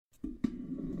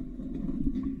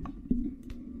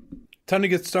Time to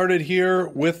get started here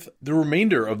with the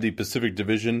remainder of the Pacific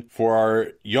Division for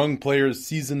our young players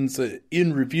seasons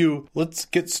in review. Let's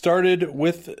get started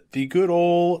with the good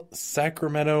old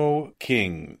Sacramento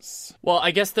Kings. Well,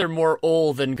 I guess they're more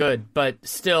old than good, but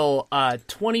still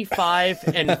 25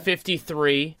 and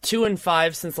 53,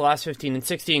 2-5 since the last 15 and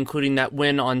 60, including that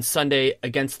win on Sunday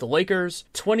against the Lakers.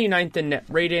 29th in net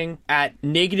rating at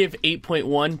negative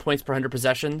 8.1 points per 100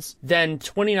 possessions. Then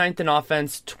 29th in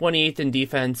offense, 28th in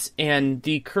defense, and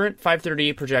the current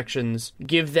 538 projections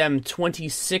give them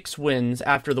 26 wins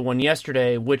after the one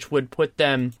yesterday, which would put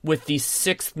them with the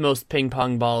 6th most ping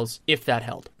pong balls if that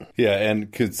held. Yeah,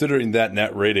 and considering that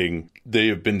net rating, they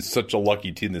have been such a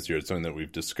lucky team this year. It's something that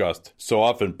we've discussed so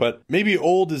often. But maybe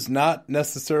old is not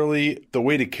necessarily the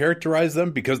way to characterize them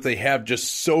because they have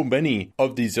just so many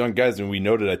of these young guys. And we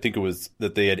noted, I think it was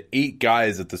that they had 8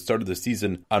 guys at the start of the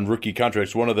season on rookie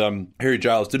contracts. One of them, Harry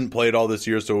Giles, didn't play at all this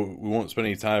year, so we won't spend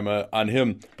any time on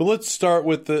him. But let's start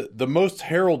with the most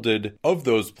heralded of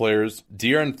those players,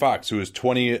 De'Aaron Fox, who is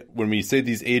 20. When we say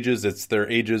these ages, it's their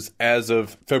ages as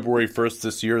of February 1st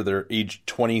this year, their age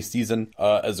 20 season,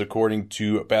 as according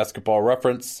to Basketball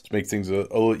Reference, which makes things a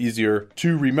little easier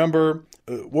to remember.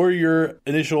 What are your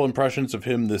initial impressions of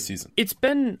him this season? It's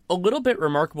been a little bit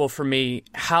remarkable for me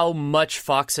how much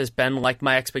Fox has been like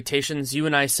my expectations. You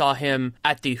and I saw him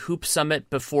at the Hoop Summit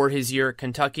before his year at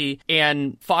Kentucky,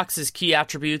 and Fox's key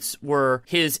attributes were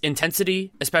his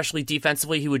intensity, especially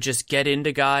defensively. He would just get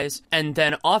into guys. And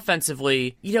then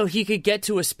offensively, he could get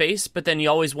to a space, but then you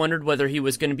always wondered whether he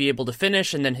was going to be able to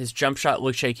finish, and then his jump shot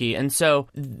looked shaky. And so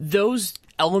those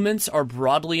elements are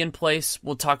broadly in place.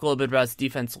 We'll talk a little bit about his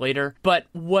defense later. But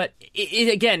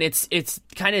it's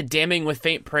kind of damning with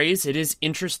faint praise. It is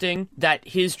interesting that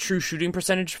his true shooting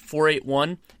percentage,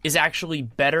 .481, is actually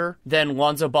better than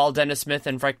Lonzo Ball, Dennis Smith,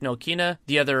 and Frank Ntilikina,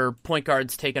 the other point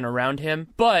guards taken around him.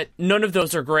 But none of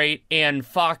those are great, and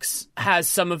Fox has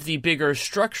some of the bigger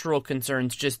structural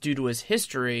concerns just due to his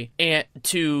history, and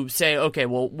to say, okay,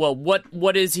 well,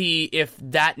 what is he if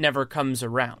that never comes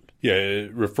around? Yeah,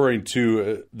 referring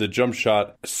to the jump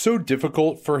shot, so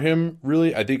difficult for him,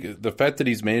 really. I think the fact that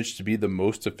he's managed to be the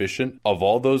most efficient of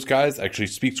all those guys actually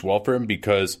speaks well for him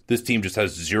because this team just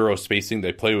has zero spacing.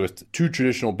 They play with 2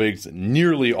 traditional bigs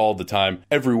nearly all the time.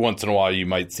 Every once in a while, you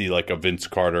might see like a Vince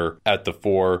Carter at the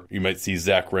 4. You might see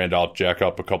Zach Randolph jack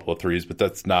up a couple of threes, but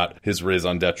that's not his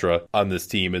raison d'etre on this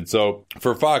team. And so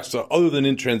for Fox, other than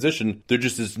in transition, there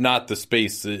just is not the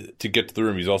space to get to the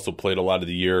rim. He's also played a lot of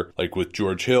the year, like with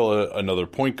George Hill, another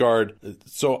point guard.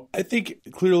 So I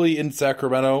think clearly in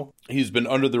Sacramento, he's been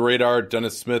under the radar.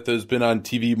 Dennis Smith has been on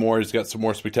TV more. He's got some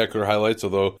more spectacular highlights,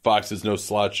 although Fox is no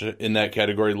slouch in that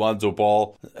category. Lonzo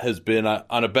Ball has been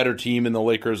on a better team in the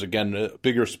Lakers. Again, a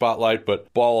bigger spotlight,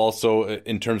 but Ball also,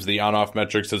 in terms of the on-off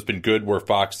metrics, has been good where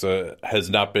Fox has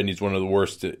not been. He's one of the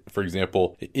worst, for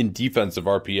example, in defensive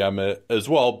RPM as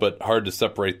well, but hard to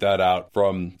separate that out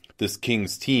from this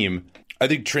Kings team. I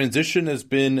think transition has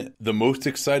been the most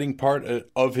exciting part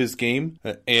of his game,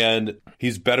 and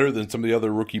he's better than some of the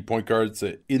other rookie point guards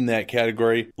in that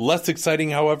category. Less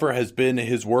exciting, however, has been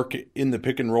his work in the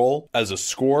pick and roll as a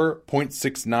scorer,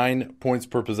 0.69 points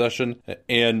per possession.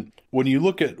 And when you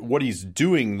look at what he's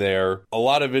doing there, a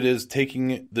lot of it is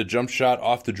taking the jump shot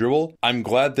off the dribble. I'm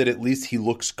glad that at least he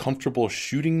looks comfortable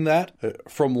shooting that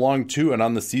from long 2, and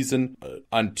on the season,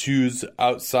 on 2s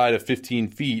outside of 15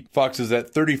 feet, Fox is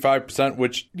at 35%,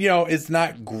 which, is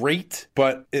not great,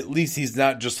 but at least he's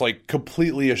not just like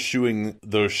completely eschewing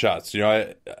those shots.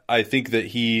 I think that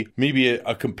he, maybe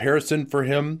a comparison for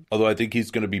him, although I think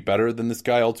he's going to be better than this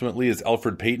guy ultimately, is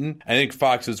Elfrid Payton. I think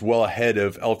Fox is well ahead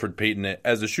of Elfrid Payton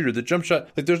as a shooter. The jump shot,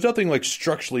 there's nothing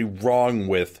structurally wrong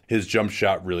with his jump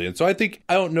shot, really. And so I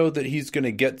don't know that he's going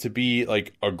to get to be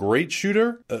a great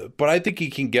shooter, but I think he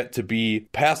can get to be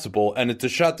passable. And it's a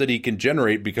shot that he can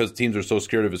generate because teams are so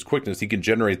scared of his quickness. He can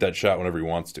generate that shot whenever he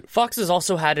wants to. Fox has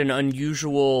also had an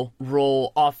unusual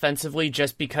role offensively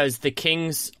just because the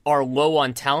Kings are low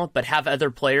on talent, but have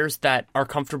other players that are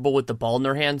comfortable with the ball in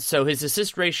their hands. So his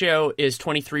assist ratio is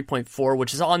 23.4,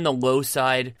 which is on the low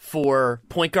side for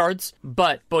point guards,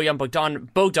 but Bogdan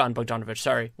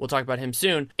Bogdanovic, we'll talk about him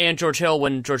soon, and George Hill,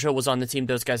 when George Hill was on the team,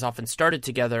 those guys often started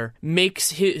together,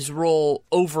 makes his role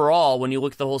overall, when you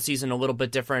look at the whole season, a little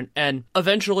bit different. And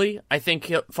eventually, I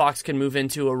think Fox can move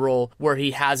into a role where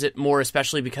he has it more,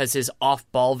 especially because his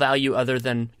off-ball value, other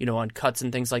than, on cuts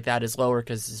and things like that, is lower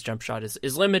because his jump shot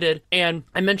is limited. And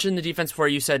I mentioned the defense before.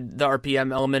 You said the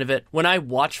RPM element of it. When I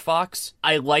watch Fox,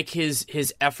 I like his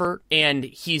effort, and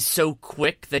he's so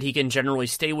quick that he can generally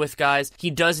stay with guys. He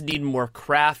does does need more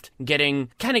craft, getting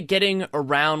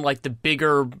around like the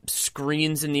bigger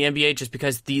screens in the NBA, just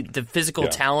because the physical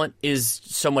talent is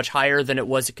so much higher than it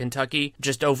was at Kentucky,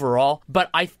 just overall. But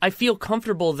I feel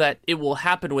comfortable that it will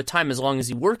happen with time as long as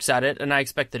he works at it, and I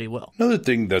expect that he will. Another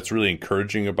thing that's really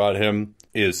encouraging about him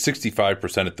is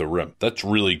 65% at the rim. That's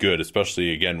really good,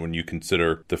 especially, again, when you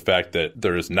consider the fact that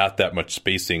there is not that much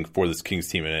spacing for this Kings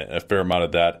team, and a fair amount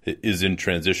of that is in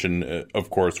transition, of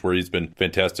course, where he's been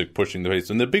fantastic pushing the pace.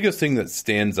 And the biggest thing that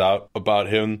stands out about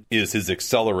him is his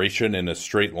acceleration in a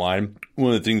straight line.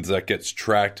 One of the things that gets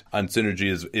tracked on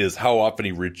Synergy is how often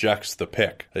he rejects the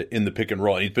pick in the pick and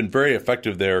roll. And he's been very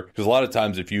effective there, because a lot of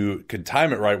times if you can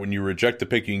time it right, when you reject the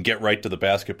pick, you can get right to the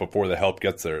basket before the help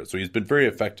gets there. So he's been very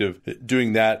effective doing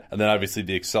that, and then obviously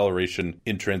the acceleration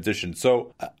in transition.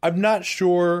 So I'm not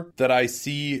sure that I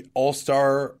see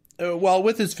all-star. Well,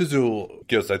 with his physical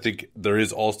gifts, I think there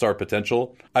is all-star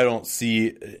potential. I don't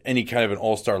see any kind of an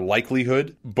all-star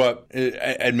likelihood, but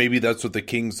and maybe that's what the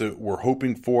Kings were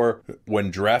hoping for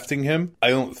when drafting him. I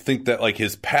don't think that like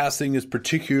his passing is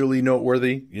particularly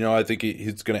noteworthy. I think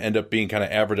he's going to end up being kind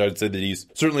of average. I'd say that he's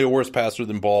certainly a worse passer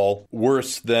than Ball,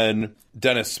 worse than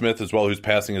Dennis Smith as well, whose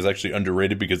passing is actually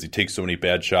underrated because he takes so many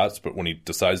bad shots, but when he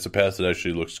decides to pass, it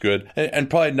actually looks good. And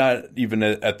probably not even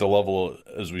at the level,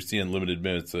 as we see in limited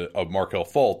minutes, of Markelle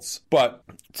Fultz. But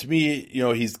to me,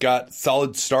 he's got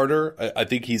solid starter. I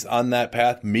think he's on that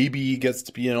path. Maybe he gets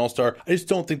to be an all-star. I just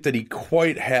don't think that he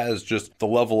quite has just the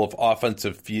level of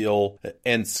offensive feel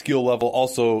and skill level.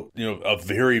 Also, a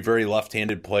very, very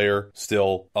left-handed player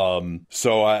still.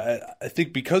 So I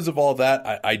think because of all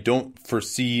that, I don't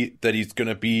foresee that he's going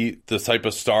to be the type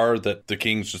of star that the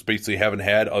Kings just basically haven't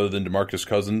had other than DeMarcus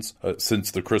Cousins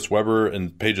since the Chris Webber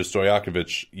and Peja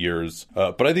Stojakovic years.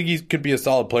 But I think he could be a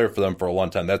solid player for them for a long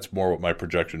time. That's more what my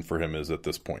projection for him is at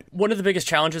this point. One of the biggest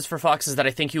challenges for Fox is that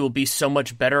I think he will be so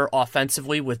much better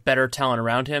offensively with better talent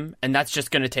around him, and that's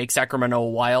just going to take Sacramento a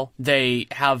while. They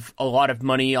have a lot of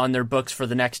money on their books for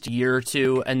the next year or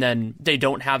two, and then they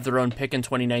don't have their own pick in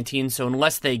 2019, so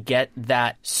unless they get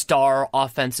that star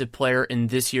offensive player in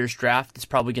this year's draft, it's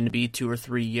probably going to be 2 or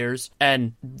 3 years,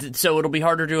 and so it'll be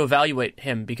harder to evaluate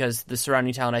him because the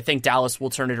surrounding talent. I think Dallas will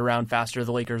turn it around faster.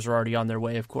 The Lakers are already on their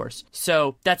way, of course.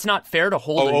 So that's not fair to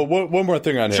hold. One more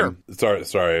thing on him.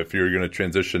 Sorry, if you're going to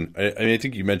transition. I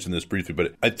think you mentioned this briefly,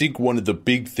 but I think one of the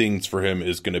big things for him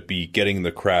is going to be getting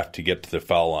the craft to get to the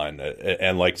foul line.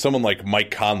 And like someone like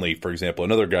Mike Conley, for example,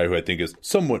 another guy who I think is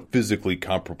somewhat physically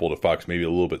comparable to Fox, maybe a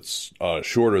little bit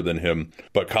shorter than him,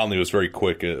 but Conley was very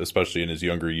quick, especially in his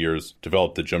younger years,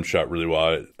 developed the jump shot really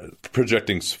well.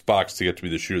 Projecting Fox to get to be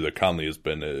the shooter that Conley has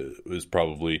been is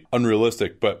probably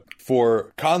unrealistic, but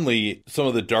for Conley, some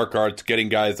of the dark arts, getting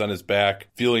guys on his back,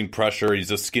 feeling pressure. He's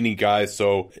a skinny guy,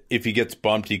 so if he gets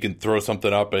bumped, he can throw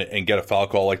something up and get a foul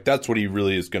call. Like, that's what he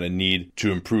really is going to need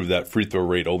to improve that free throw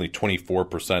rate. Only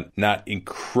 24%, not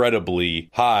incredibly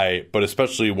high, but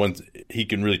especially once he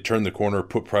can really turn the corner,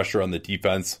 put pressure on the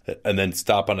defense, and then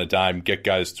stop on a dime, get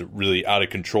guys to really out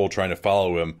of control trying to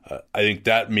follow him. I think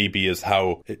that maybe is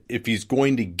how, if he's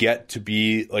going to get to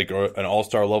be like an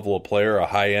all-star level of player, a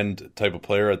high-end type of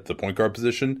player at the point guard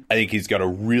position, I think he's got to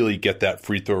really get that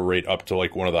free throw rate up to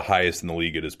like one of the highest in the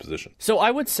league at his position. So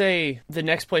I would say the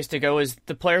next place to go is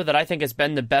the player that I think has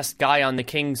been the best guy on the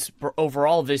Kings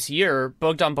overall this year,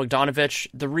 Bogdan Bogdanovic.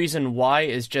 The reason why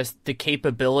is just the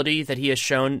capability that he has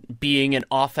shown being an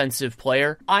offensive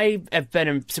player. I have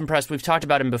been impressed. We've talked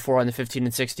about him before on the 15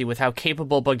 and 60 with how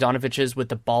capable Bogdanovic is with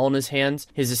the ball in his hands.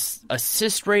 His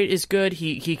assist rate is good.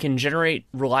 He can generate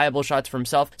reliable shots for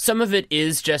himself. Some of it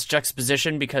is just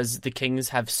juxtaposition because the Kings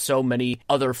have so many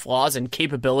other flaws, and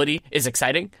capability is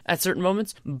exciting at certain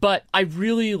moments. But I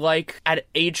really like at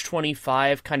age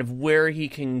 25 kind of where he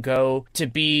can go to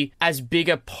be as big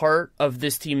a part of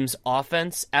this team's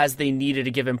offense as they needed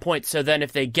to give him points. So then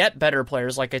if they get better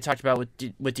players, like I talked about with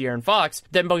De'Aaron Fox,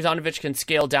 then Bogdanovic can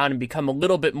scale down and become a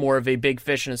little bit more of a big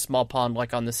fish in a small pond,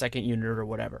 like on the second unit or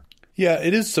whatever. Yeah,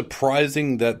 it is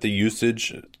surprising that the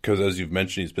usage, because as you've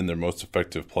mentioned, he's been their most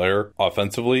effective player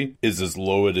offensively, is as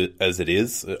low as it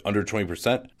is, under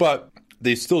 20%. But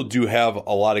they still do have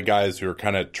a lot of guys who are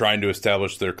kind of trying to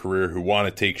establish their career, who want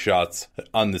to take shots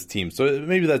on this team. So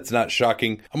maybe that's not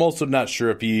shocking. I'm also not sure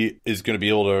if he is going to be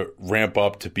able to ramp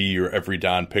up to be your every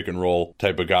down pick and roll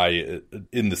type of guy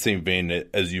in the same vein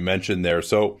as you mentioned there.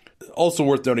 So Also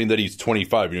worth noting that he's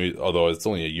 25, although it's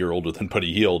only a year older than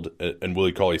Buddy Hield and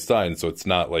Willie Cauley-Stein, so it's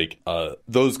not like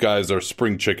those guys are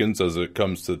spring chickens as it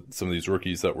comes to some of these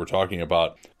rookies that we're talking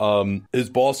about. His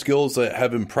ball skills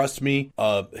have impressed me.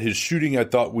 His shooting, I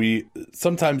thought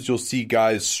sometimes you'll see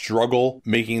guys struggle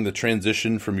making the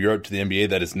transition from Europe to the NBA.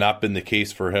 That has not been the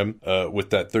case for him with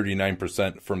that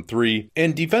 39% from three.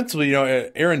 And defensively,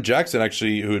 Aaron Jackson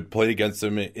actually, who had played against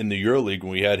him in the EuroLeague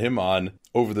when we had him on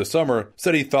over the summer,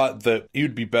 said he thought that he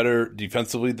would be better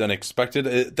defensively than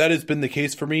expected. That has been the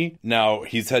case for me. Now,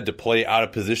 he's had to play out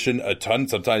of position a ton,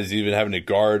 sometimes even having to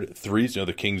guard threes.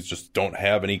 The Kings just don't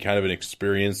have any kind of an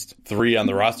experienced three on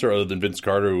the roster other than Vince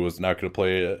Carter, who was not going to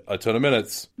play a ton of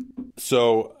minutes.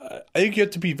 So I think you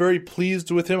have to be very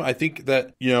pleased with him. I think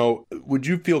that, would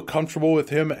you feel comfortable with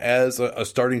him as a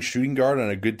starting shooting guard on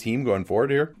a good team going forward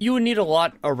here? You would need a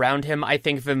lot around him. I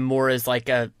think of him more as like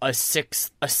a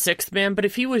sixth man, but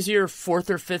if he was your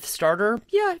fourth or fifth starter,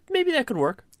 yeah, maybe that could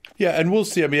work. Yeah, and we'll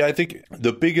see. I think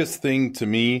the biggest thing to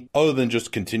me, other than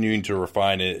just continuing to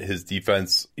refine his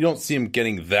defense, you don't see him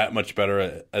getting that much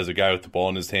better as a guy with the ball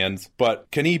in his hands. But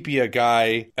can he be a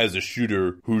guy as a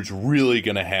shooter who's really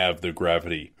going to have the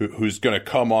gravity, who's going to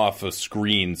come off of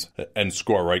screens and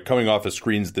score, right? Coming off of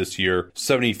screens this year,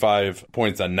 75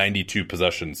 points on 92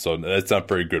 possessions. So that's not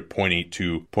very good,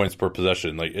 0.82 points per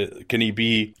possession. Can he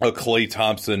be a Klay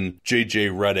Thompson,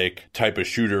 JJ Redick type of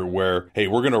shooter where, hey,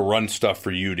 we're going to run stuff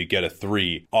for you to get a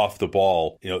three off the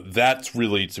ball? That's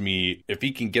really, to me, if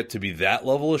he can get to be that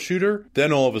level of shooter,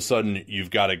 then all of a sudden you've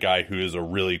got a guy who is a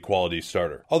really quality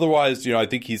starter. Otherwise, I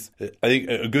think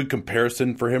a good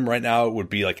comparison for him right now would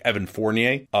be like Evan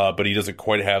Fournier, but he doesn't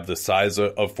quite have the size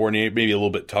of Fournier, maybe a little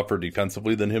bit tougher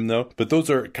defensively than him though. But those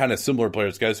are kind of similar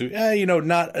players, guys who,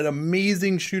 not an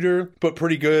amazing shooter, but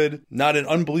pretty good, not an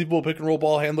unbelievable pick and roll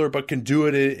ball handler, but can do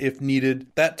it if needed.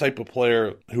 That type of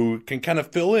player who can kind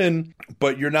of fill in,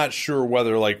 but you're not sure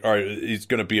whether all right, he's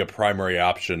going to be a primary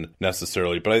option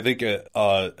necessarily. But I think,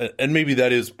 and maybe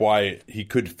that is why he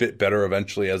could fit better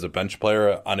eventually as a bench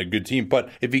player on a good team. But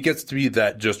if he gets to be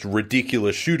that just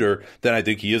ridiculous shooter, then I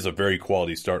think he is a very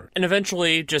quality starter. And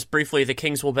eventually, just briefly, the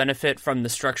Kings will benefit from the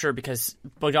structure because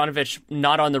Bogdanovic,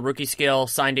 not on the rookie scale,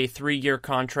 signed a 3-year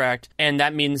contract. And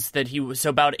that means that he was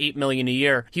about $8 million a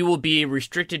year. He will be a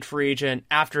restricted free agent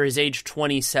after his age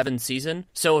 27 season.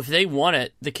 So if they want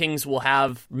it, the Kings will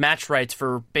have match rights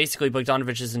for basically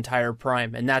Bogdanovic's entire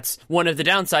prime. And that's one of the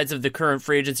downsides of the current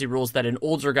free agency rules, that an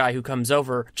older guy who comes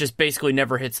over just basically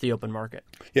never hits the open market.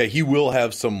 Yeah, he will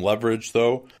have some leverage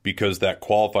though, because that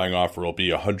qualifying offer will be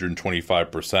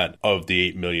 125% of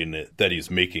the $8 million that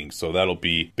he's making. So that'll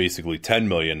be basically $10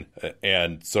 million.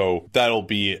 And so that'll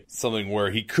be something where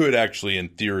he could actually, in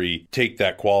theory, take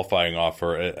that qualifying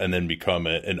offer and then become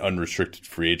an unrestricted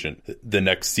free agent the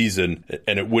next season.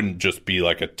 And it wouldn't just be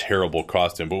like a terrible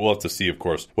cost to him, but we'll have to see, of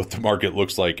course, what the market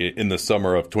looks like in the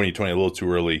summer of 2020. A little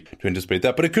too early to anticipate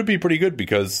that, but it could be pretty good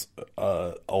because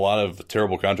a lot of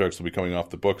terrible contracts will be coming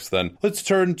off the books then. Let's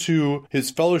turn to his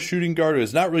fellow shooting guard who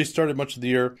has not really started much of the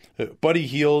year, Buddy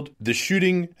Hield. The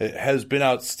shooting has been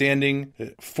outstanding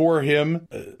for him,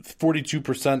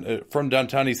 42% from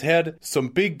downtown. He's had some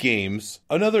big games.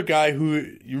 Another guy who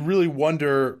you really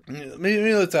wonder,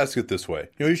 maybe let's ask it this way.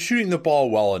 He's shooting the ball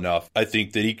well enough, I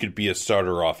think, that he could be a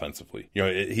starter offensively.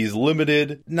 He's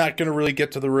limited, not going to really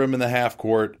get to the rim in the half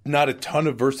court, not a ton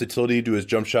of versatility to his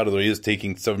jump shot, although he is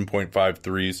taking 7.5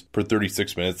 threes per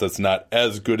 36 minutes. That's not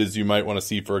as good as you might want to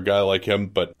see for a guy like him,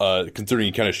 but considering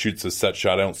he kind of shoots a set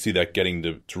shot, I don't see that getting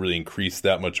to really increase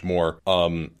that much more.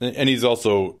 And he's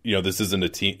also, this isn't a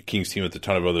Kings team with a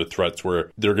ton of other threats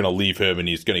where they're going to leave him and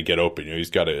he's going to get open. He's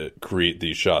got to create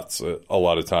these shots a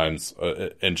lot of times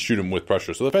and shoot them with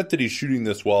pressure. So the fact that he's shooting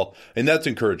this well, and that's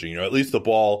encouraging. At least the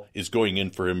ball is going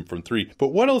in for him from three. But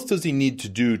what else does he need to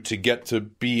do to get to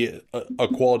be a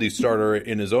quality starter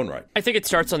in his own right? I think it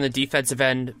starts on the defensive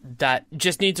end that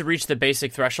just need to reach the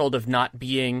basic threshold of not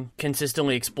being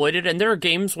consistently exploited. And there are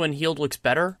games when Hield looks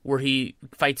better, where he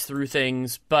fights through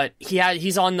things, but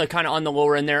he's on the kind of on the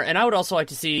lower end there. And I would also like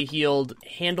to see Hield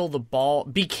handle the ball,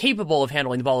 be capable of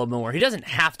handling the ball a little more. He doesn't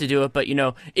have to do it, but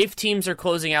if teams are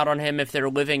closing out on him, if they're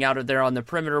living out of there on the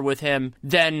perimeter with him,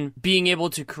 then being able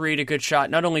to create a good shot,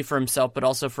 not only for himself, himself, but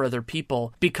also for other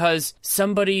people, because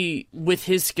somebody with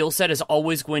his skill set is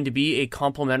always going to be a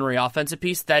complementary offensive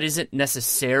piece. That isn't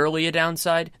necessarily a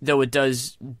downside, though it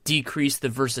does decrease the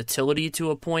versatility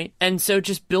to a point. And so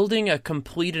just building a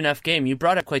complete enough game, you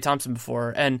brought up Klay Thompson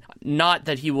before, and not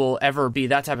that he will ever be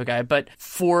that type of guy, but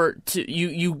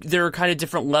there are kind of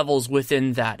different levels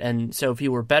within that. And so if he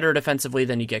were better defensively,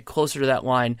 then you get closer to that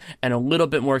line and a little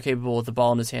bit more capable with the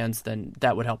ball in his hands, then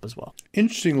that would help as well.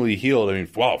 Interestingly, Hield,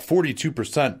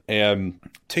 42% and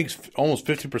takes almost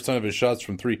 50% of his shots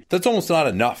from three. That's almost not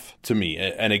enough to me.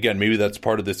 And again, maybe that's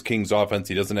part of this Kings offense.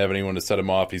 He doesn't have anyone to set him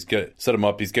off. He's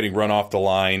getting run off the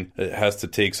line. It has to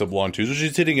take some long twos, which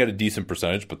he's hitting at a decent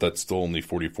percentage, but that's still only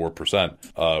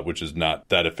 44%, which is not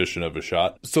that efficient of a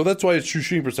shot. So that's why his true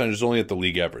shooting percentage is only at the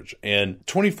league average. And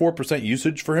 24%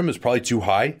 usage for him is probably too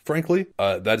high, frankly.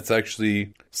 That's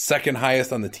actually second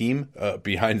highest on the team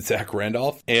behind Zach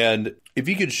Randolph. And if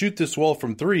he could shoot this well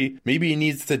from three, maybe he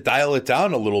needs to dial it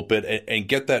down a little bit and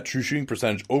get that true shooting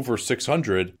percentage over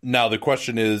 600. Now, the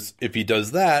question is, if he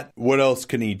does that, what else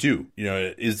can he do?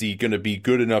 Is he going to be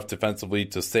good enough defensively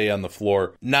to stay on the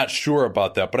floor? Not sure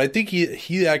about that, but I think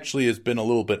he actually has been a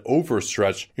little bit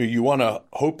overstretched. You want to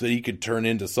hope that he could turn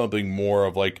into something more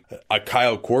of like a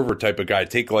Kyle Korver type of guy,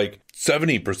 take like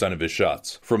 70% of his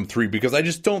shots from three, because I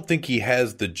just don't think he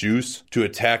has the juice to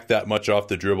attack that much off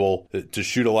the dribble, to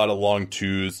shoot a lot of long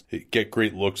twos, get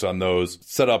great looks on those,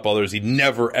 set up others. He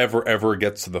never, ever, ever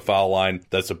gets to the foul line.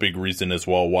 That's a big reason as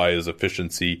well why his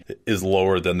efficiency is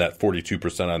lower than that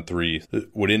 42% on three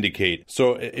would indicate.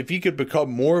 So if he could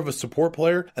become more of a support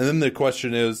player, and then the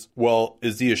question is, well,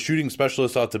 is he a shooting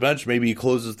specialist off the bench? Maybe he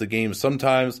closes the game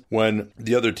sometimes when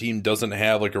the other team doesn't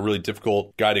have like a really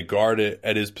difficult guy to guard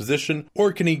at his position.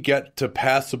 Or can he get to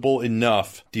passable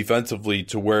enough defensively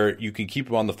to where you can keep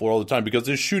him on the floor all the time? Because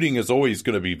his shooting is always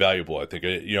going to be valuable. I think,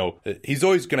 he's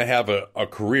always going to have a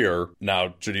career.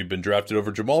 Now, should he have been drafted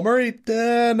over Jamal Murray?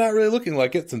 Not really looking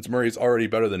like it, since Murray's already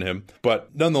better than him.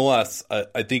 But nonetheless,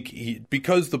 I think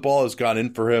because the ball has gone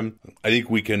in for him, I think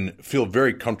we can feel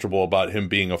very comfortable about him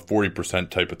being a 40%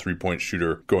 type of three-point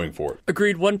shooter going forward.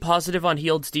 Agreed. One positive on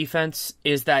Hield's defense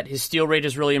is that his steal rate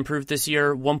has really improved this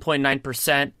year,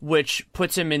 1.9%, which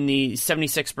puts him in the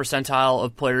 76th percentile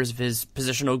of players of his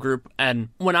positional group. And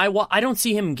when I don't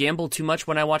see him gamble too much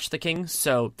when I watch the Kings,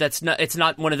 so it's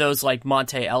not one of those like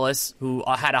Monte Ellis, who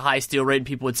had a high steal rate and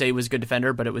people would say he was a good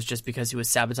defender, but it was just because he was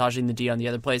sabotaging the D on the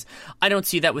other plays. I don't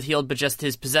see that with Hield, but just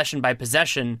his possession by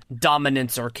possession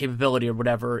dominance or capability or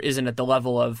whatever isn't at the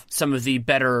level of some of the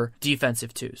better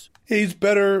defensive twos. He's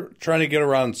better trying to get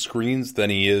around screens than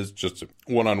he is just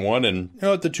one-on-one. And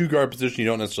at the two-guard position, you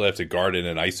don't necessarily have to guard in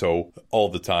an ISO all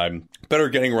the time. Better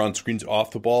getting around screens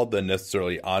off the ball than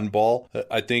necessarily on ball,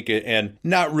 I think, and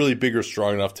not really big or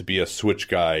strong enough to be a switch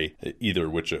guy either,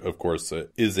 which, of course,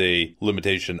 is a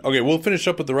limitation. Okay, we'll finish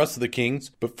up with the rest of the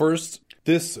Kings, but first,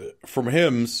 this from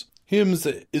Hims. Hims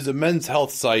is a men's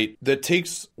health site that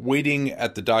takes waiting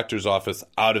at the doctor's office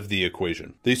out of the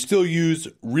equation. They still use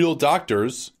real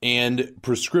doctors and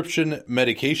prescription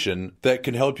medication that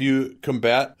can help you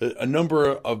combat a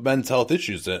number of men's health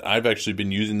issues. I've actually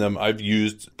been using them. I've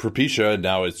used Propecia,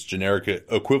 now it's generic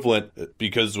equivalent,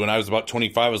 because when I was about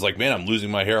 25, I was like, man, I'm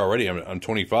losing my hair already. I'm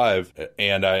 25.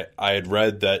 And I had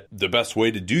read that the best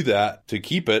way to do that, to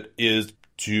keep it, is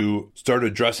to start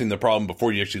addressing the problem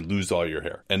before you actually lose all your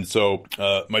hair. And so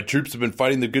my troops have been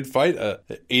fighting the good fight,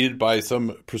 aided by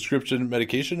some prescription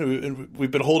medication. And we've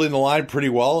been holding the line pretty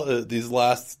well these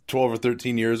last 12 or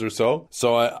 13 years or so.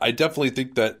 So I definitely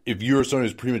think that if you're someone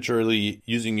who's prematurely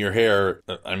using your hair,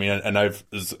 this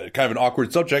is kind of an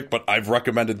awkward subject, but I've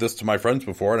recommended this to my friends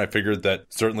before, and I figured that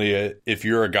certainly if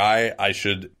you're a guy, I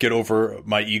should get over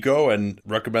my ego and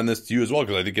recommend this to you as well,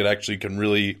 because I think it actually can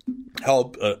really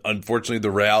help. Unfortunately,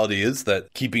 the reality is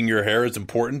that keeping your hair is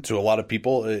important to a lot of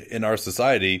people in our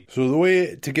society. So the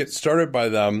way to get started by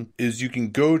them is you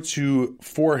can go to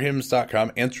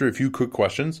forhims.com, answer a few quick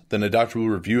questions, then a doctor will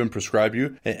review and prescribe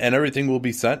you, and everything will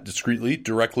be sent discreetly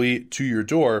directly to your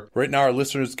door. Right now, our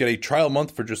listeners get a trial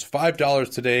month for just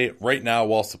 $5 today, right now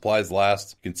while supplies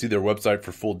last. You can see their website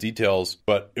for full details,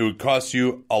 but it would cost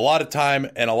you a lot of time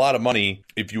and a lot of money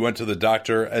if you went to the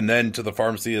doctor and then to the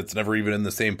pharmacy that's never even in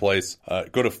the same place.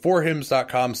 Go to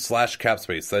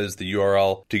forhims.com/capspace. That is the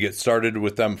URL to get started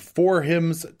with them.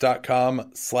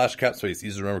 forhims.com/capspace.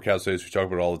 Easy to remember, capspace. We talk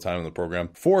about it all the time in the program.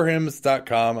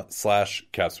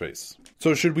 forhims.com/capspace.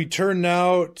 So should we turn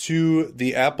now to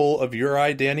the apple of your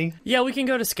eye, Danny? Yeah, we can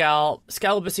go to Skal.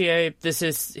 Skal Labissiere, this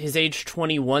is his age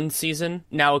 21 season,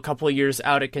 now a couple of years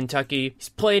out at Kentucky. He's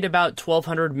played about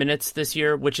 1,200 minutes this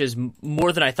year, which is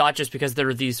more than I thought just because there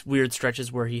were these weird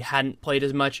stretches where he hadn't played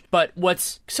as much. But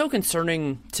what's so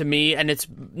concerning to me, and it's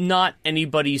not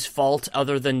anybody's fault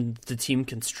other than the team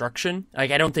construction,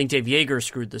 like I don't think Dave Yeager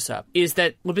screwed this up, is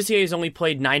that Labissiere has only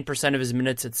played 9% of his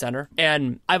minutes at center.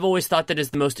 And I've always thought that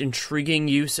is the most intriguing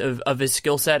use of his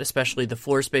skill set, especially the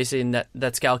floor spacing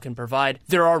that Skal can provide.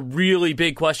 There are really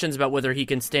big questions about whether he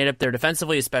can stand up there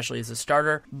defensively, especially as a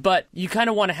starter, but you kind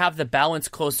of want to have the balance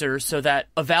closer so that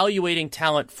evaluating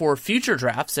talent for future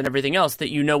drafts and everything else, that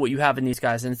you know what you have in these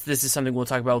guys, and this is something we'll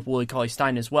talk about with Willie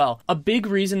Cauley-Stein as well. A big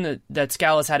reason that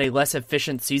Skal has had a less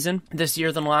efficient season this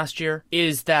year than last year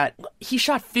is that he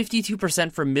shot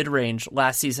 52% from mid-range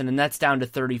last season, and that's down to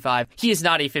 35. He is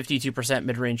not a 52%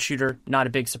 mid-range shooter, not a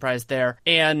big surprise there.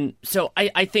 And so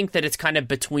I think that it's kind of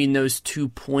between those 2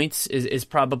 points is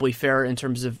probably fair in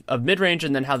terms of mid-range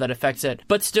and then how that affects it.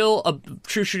 But still, a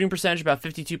true shooting percentage, about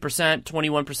 52%,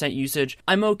 21% usage.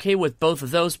 I'm okay with both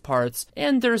of those parts.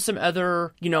 And there's some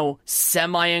other,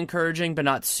 semi-encouraging, but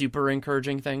not super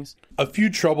encouraging things. A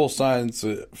few trouble signs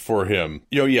for him.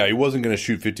 He wasn't going to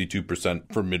shoot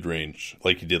 52% from mid-range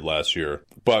like he did last year,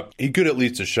 but he could at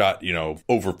least have shot,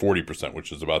 over 40%,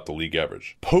 which is about the league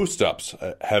average. Post-ups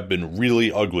have been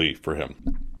really ugly for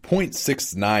him.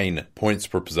 0.69 points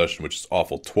per possession, which is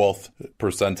awful, 12th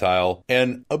percentile.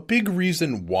 And a big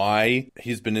reason why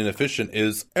he's been inefficient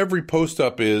is every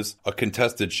post-up is a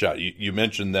contested shot. You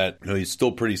mentioned that he's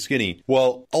still pretty skinny.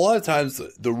 Well, a lot of times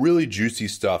the really juicy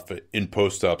stuff in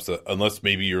post-ups, unless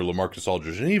maybe you're LaMarcus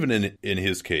Aldridge, and even in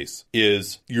his case,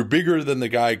 is you're bigger than the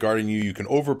guy guarding you. You can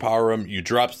overpower him. You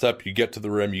drop step, you get to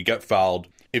the rim, you get fouled.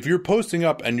 If you're posting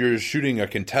up and you're shooting a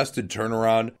contested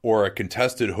turnaround or a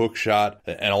contested hook shot,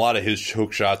 and a lot of his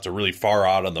hook shots are really far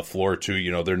out on the floor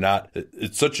too, they're not,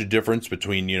 it's such a difference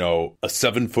between, a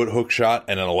 7-foot hook shot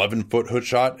and an 11-foot hook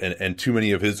shot, and too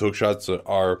many of his hook shots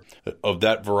are of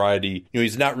that variety.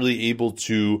 He's not really able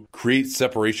to create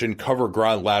separation, cover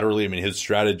ground laterally. I mean, his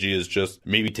strategy is just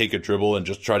maybe take a dribble and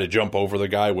just try to jump over the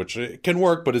guy, which can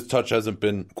work, but his touch hasn't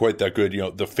been quite that good.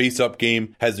 The face-up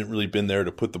game hasn't really been there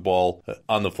to put the ball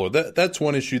on the floor. That's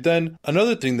one issue. Then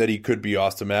another thing that he could be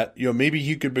awesome at, maybe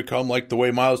he could become like the way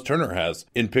Miles Turner has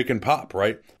in pick and pop,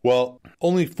 right? Well,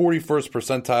 only 41st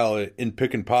percentile in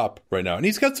pick and pop right now. And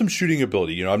he's got some shooting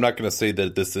ability. I'm not going to say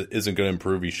that this isn't going to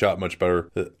improve. He shot much better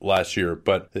last year,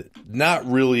 but not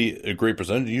really a great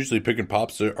percentage. Usually pick and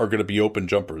pops are going to be open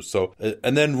jumpers. So,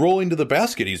 and then rolling to the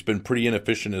basket, he's been pretty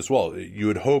inefficient as well. You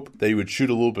would hope that he would shoot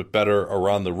a little bit better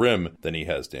around the rim than he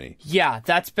has, Danny. Yeah,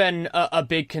 that's been a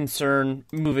big concern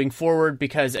moving forward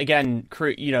because, again,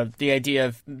 the idea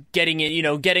of getting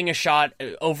it, getting a shot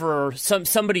over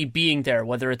somebody being there,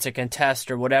 whether it's a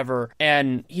contest or whatever,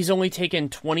 and he's only taken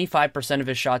 25% of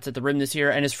his shots at the rim this year,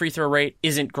 and his free throw rate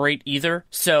isn't great either,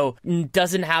 so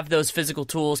doesn't have those physical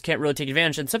tools, can't really take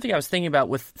advantage. And something I was thinking about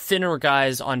with thinner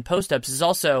guys on post-ups is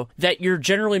also that you're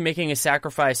generally making a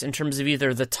sacrifice in terms of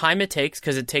either the time it takes,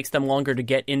 because it takes them longer to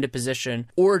get into position,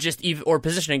 or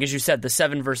positioning, as you said, the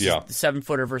 7 versus the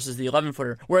 7-footer versus the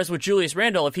 11-footer. Whereas with Julius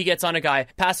Randle, if he gets on a guy,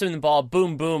 pass him the ball,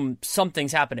 boom, boom,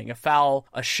 something's happening. A foul,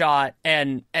 a shot,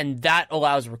 and that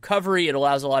allows recovery. It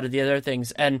allows a lot of the other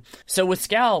things. And so with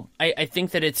Skal, I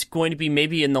think that it's going to be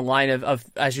maybe in the line of,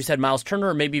 as you said, Miles Turner,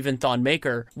 or maybe even Thon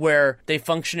Maker, where they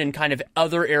function in kind of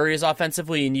other areas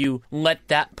offensively and you let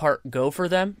that part go for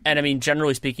them. And I mean,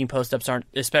 generally speaking, post-ups aren't,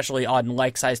 especially on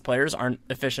like-sized players, aren't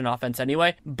efficient offense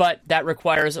anyway. But that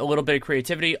requires a little bit of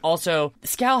creativity. Also,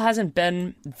 Skal hasn't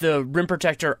been the rim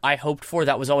protector I hoped for.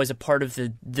 That was always a part of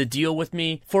the deal with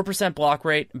me. 4% block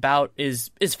rate about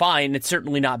is fine. It's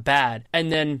certainly not bad.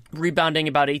 And then rebounding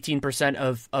about 18%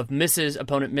 of misses,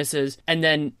 opponent misses. And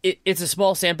then it's a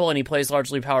small sample and he plays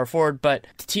largely power forward, but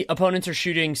opponents are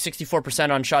shooting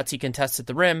 64% on shots he contests at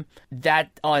the rim. That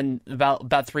on about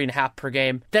 3.5 per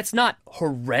game. That's not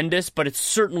horrendous, but it's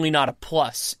certainly not a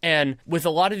plus. And with a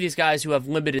lot of these guys who have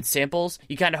limited samples,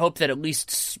 you kind of hope that at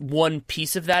least one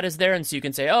piece of that is there. And so you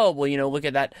can say, oh, well, look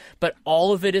at that. But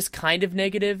all of it is kind of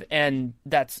negative, and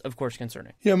that's, of course,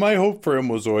 concerning. Yeah, my hope for him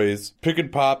was always pick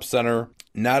and pop center.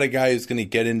 Not a guy who's going to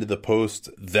get into the post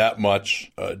that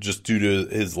much just due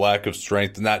to his lack of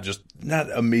strength, not just not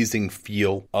amazing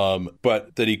feel,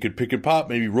 but that he could pick and pop,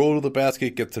 maybe roll to the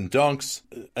basket, get some dunks,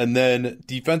 and then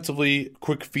defensively,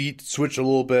 quick feet, switch a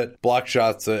little bit, block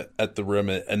shots at the rim,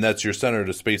 and that's your center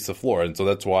to space the floor. And so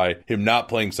that's why him not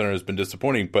playing center has been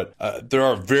disappointing. But there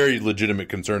are very legitimate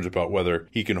concerns about whether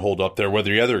he can hold up there,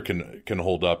 whether he ever can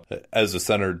hold up as a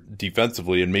center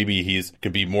defensively, and maybe he's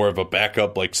can be more of a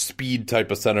backup, like speed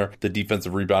type of center. The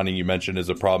defensive rebounding you mentioned is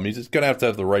a problem. He's just going to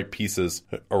have the right pieces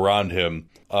around him.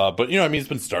 But, he's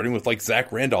been starting with like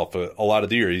Zach Randolph a lot of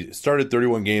the year. He started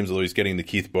 31 games, although he's getting the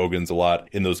Keith Bogans a lot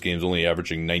in those games, only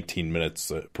averaging 19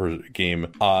 minutes per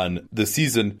game on the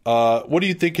season. What do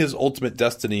you think his ultimate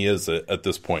destiny is at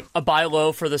this point? A buy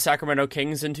low for the Sacramento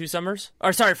Kings in 2 summers?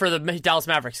 Or sorry, for the Dallas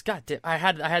Mavericks. God damn, I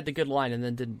had the good line and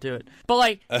then didn't do it. But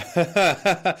like,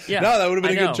 yeah, no, that would have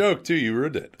been a good joke too. You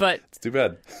ruined it. But it's too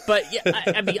bad. But yeah,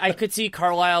 I mean, I could see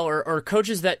Carlisle or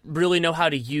coaches that really know how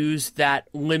to use that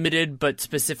limited but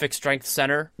specific strength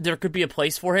center. There could be a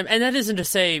place for him, and that isn't to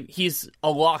say he's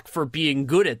a lock for being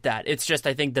good at that. It's just,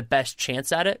 I think, the best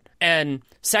chance at it. And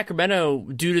Sacramento,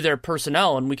 due to their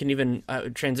personnel, and we can even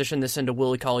transition this into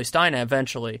Willie Cauley-Stein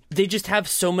eventually, they just have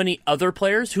so many other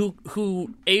players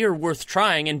who A, are worth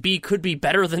trying, and B, could be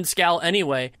better than Scal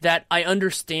anyway, that I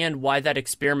understand why that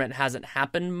experiment hasn't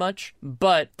happened much.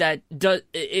 But that does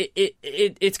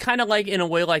it's kind of like, in a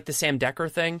way, like the Sam Decker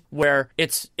thing, where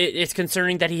it's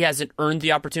concerning that he hasn't earned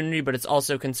the opportunity, but it's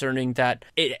also concerning that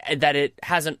it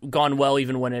hasn't gone well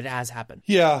even when it has happened.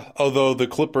 Yeah, although the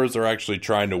Clippers are actually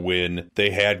trying to win.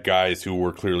 They had guys who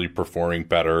were clearly performing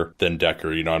better than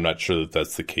Decker. I'm not sure that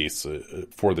that's the case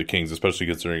for the Kings, especially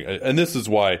considering, and this is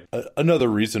why, another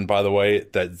reason, by the way,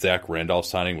 that Zach Randolph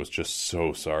signing was just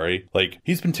so sorry. Like,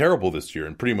 he's been terrible this year,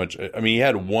 and pretty much, he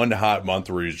had one hot month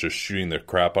where he's just shooting the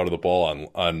crap out of the ball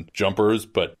on jumpers,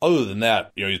 but other than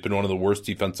that, he's been one of the worst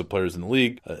defensive players in the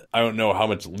league. I don't know how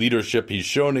much leadership he's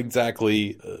shown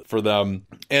exactly for them,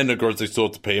 and of course they still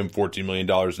have to pay him $14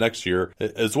 million next year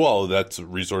as well. That's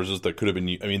resources that could have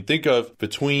been, think of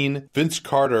between Vince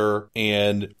Carter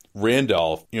and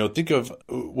Randolph, think of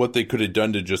what they could have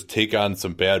done to just take on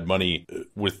some bad money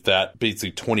with that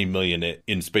basically $20 million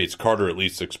in space. Carter at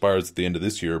least expires at the end of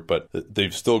this year, but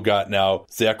they've still got now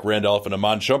Zach Randolph and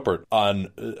Iman Shumpert on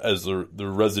as the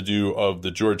residue of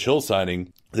the George Hill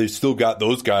signing. They've still got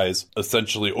those guys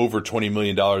essentially over $20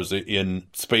 million in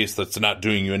space that's not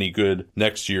doing you any good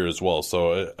next year as well.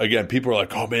 So again, people are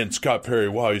like, oh man, Scott Perry,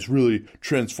 wow, he's really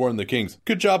transformed the Kings.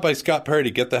 Good job by Scott Perry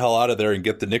to get the hell out of there and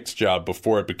get the Knicks job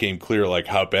before it became clear like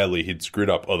how badly he'd screwed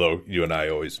up. Although you and I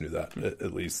always knew that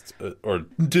at least, or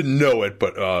didn't know it,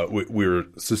 but we were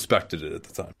suspected it at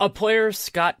the time. A player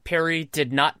Scott Perry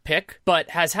did not pick, but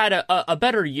has had a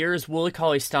better year is Willie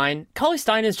Cauley-Stein.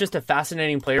 Cauley-Stein is just a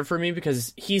fascinating player for me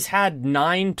because he's had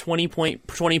 9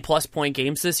 20-plus point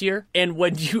games this year. And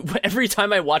every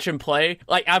time I watch him play,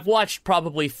 like I've watched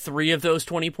probably 3 of those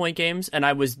 20-point games, and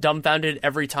I was dumbfounded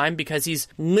every time because he's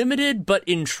limited but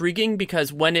intriguing,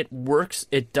 because when it works,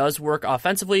 it does work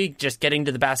offensively, just getting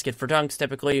to the basket for dunks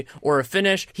typically, or a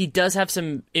finish. He does have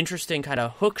some interesting kind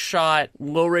of hook shot,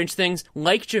 low range things.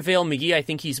 Like JaVale McGee, I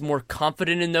think he's more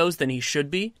confident in those than he should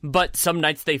be, but some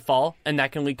nights they fall, and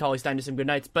that can lead Cauley-Stein to some good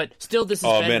nights. But still, this is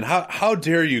man, how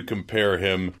dare you compare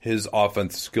his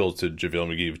offensive skills to JaVale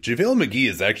McGee? JaVale McGee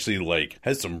is actually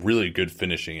has some really good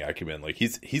finishing acumen. Like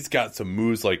he's got some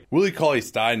moves. Like Willie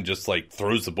Cauley-Stein just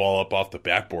throws the ball up off the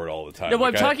backboard all the time. No,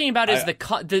 what I'm talking about is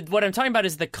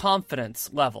the confidence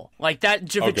level. Like that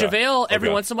JaVale every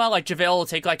once in a while, JaVale will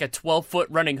take a 12-foot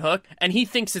running hook and he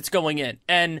thinks it's going in.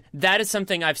 And that is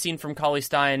something I've seen from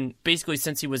Cauley-Stein basically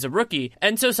since he was a rookie.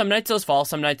 And so some nights those fall,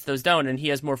 some nights those don't, and he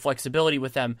has more flexibility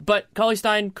with them. But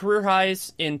Cauley-Stein, career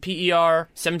highs in PER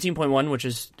 17.1, which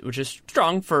is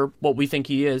strong for what we think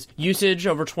he is. Usage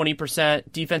over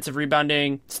 20%, defensive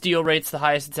rebounding, steal rates the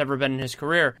highest it's ever been in his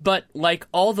career. But like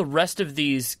all the rest of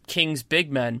these Kings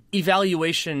big men,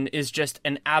 evaluation is just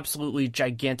an absolutely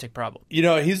gigantic problem.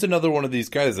 He's another one of these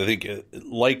guys, I think,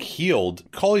 like Hield,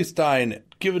 Cauley-Stein,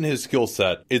 given his skill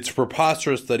set, it's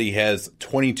preposterous that he has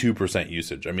 22%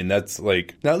 usage. I mean, that's now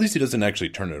at least he doesn't actually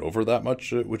turn it over that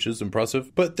much, which is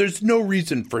impressive. But there's no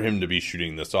reason for him to be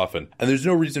shooting this often. And there's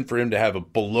no reason for him to have a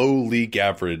below league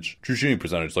average true shooting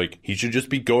percentage. He should just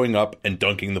be going up and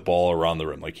dunking the ball around the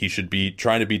rim. He should be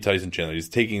trying to be Tyson Chandler. He's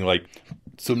taking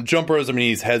some jumpers. I mean,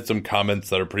 he's had some comments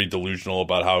that are pretty delusional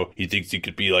about how he thinks he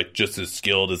could be like just as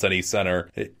skilled as any center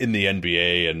in the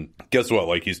NBA. And guess what?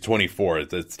 Like, he's 24.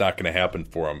 It's not going to happen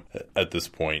for him at this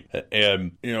point.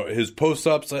 And, you know, his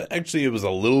post-ups, actually, it was a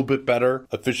little bit better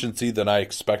efficiency than I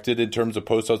expected in terms of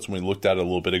post-ups when we looked at it a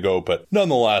little bit ago. But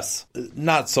nonetheless,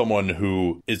 not someone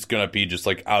who is going to be just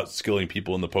like outskilling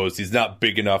people in the post. He's not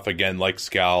big enough, again, like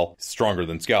Skal, stronger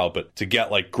than Skal, but to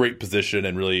get like great position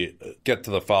and really get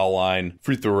to the foul line.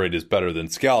 Free throw rate is better than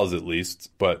Skal's, at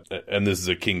least. But, and this is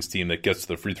a Kings team that gets to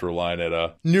the free throw line at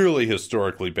a nearly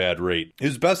historically bad rate.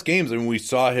 His best games, I mean, we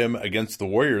saw him against the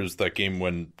Warriors, that game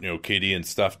when, you know, KD and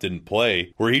Steph didn't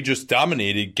play, where he just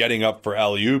dominated, getting up for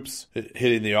alley-oops,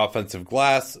 hitting the offensive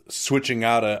glass, switching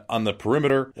out on the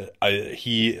perimeter.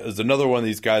 He is another one of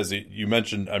these guys that you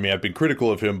mentioned. I mean, I've been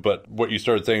critical of him, but what you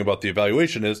started saying about the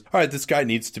evaluation is, all right, this guy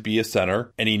needs to be a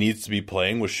center, and he needs to be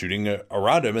playing with shooting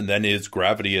around him, and then his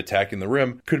gravity attacking the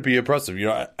rim could be impressive. You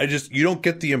know, you don't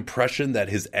get the impression that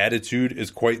his attitude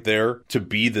is quite there to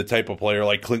be the type of player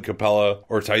like Clint Capella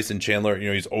or Tyson Chandler. You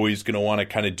know, he's always going to want to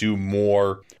kind of do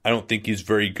more. I don't think he's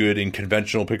very good in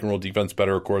conventional pick and roll defense.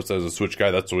 Better, of course, as a switch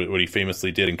guy. That's what he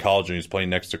famously did in college when he was playing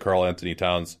next to Karl Anthony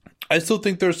Towns. I still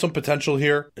think there's some potential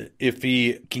here if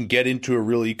he can get into a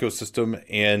real ecosystem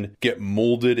and get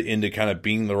molded into kind of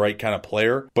being the right kind of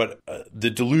player. But the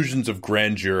delusions of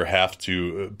grandeur have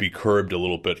to be curbed a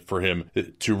little bit for him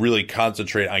to really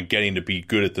concentrate on getting to be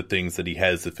good at the things that he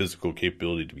has the physical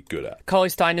capability to be good at.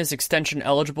 Cauley-Stein is extension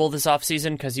eligible this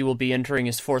offseason because he will be entering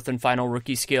his fourth and final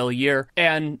rookie scale year.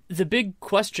 And the big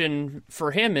question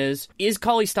for him is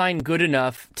Cauley-Stein good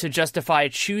enough to justify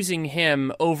choosing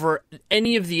him over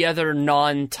any of the other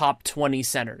non-top 20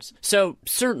 centers? So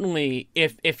certainly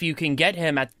if you can get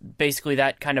him at basically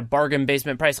that kind of bargain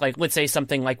basement price, like let's say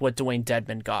something like what Dwayne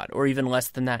Dedmon got, or even less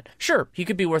than that, sure, he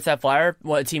could be worth that flyer.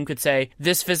 Well, a team could say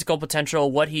this physical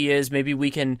potential, what he is, maybe we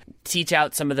can teach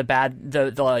out some of the bad,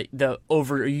 the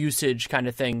overusage kind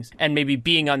of things, and maybe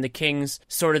being on the Kings,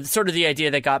 sort of the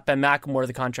idea that got Ben McLemore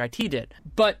the contract he did.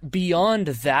 But beyond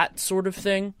that sort of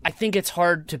thing, I think it's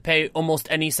hard to pay almost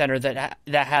any center that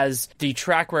has the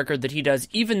track record that he does,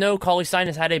 even though Cauley-Stein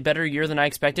has had a better year than I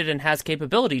expected and has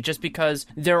capability, just because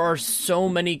there are so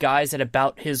many guys at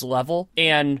about his level,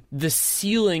 and the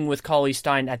ceiling with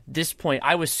Cauley-Stein at this point,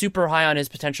 I was super high on his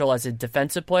potential as a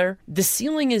defensive player. The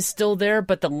ceiling is still there,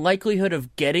 but the likelihood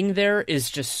of getting there is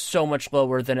just so much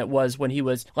lower than it was when he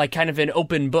was like kind of an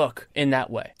open book in that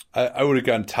way. I would have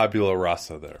gone tabula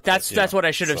rasa there. That's what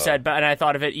I should have said, and I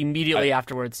thought of it immediately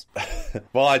afterwards.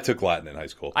 Well, I took Latin in high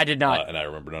school. I did not. And I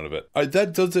remember none of it.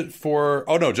 That does it for...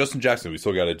 Oh, no, Justin Jackson, we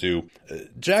still got to do.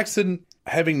 Jackson,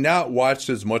 having not watched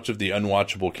as much of the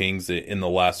unwatchable Kings in the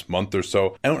last month or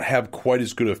so, I don't have quite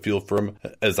as good a feel for him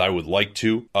as I would like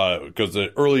to, because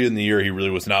early in the year, he really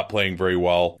was not playing very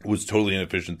well, was totally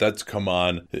inefficient. That's come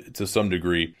on to some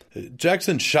degree.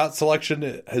 Jackson's shot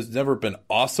selection has never been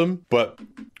awesome, but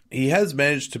he has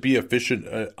managed to be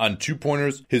efficient on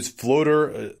two-pointers. His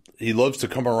floater... He loves to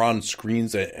come around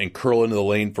screens and curl into the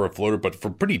lane for a floater, but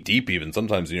from pretty deep even.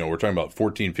 Sometimes, we're talking about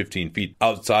 14, 15 feet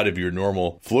outside of your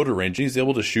normal floater range. He's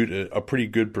able to shoot a pretty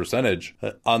good percentage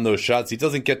on those shots. He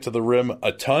doesn't get to the rim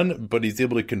a ton, but he's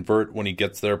able to convert when he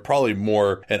gets there. Probably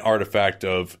more an artifact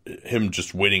of him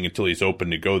just waiting until he's open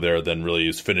to go there than really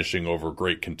is finishing over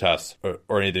great contests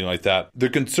or anything like that. The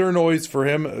concern always for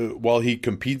him, while he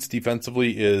competes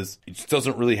defensively, is he just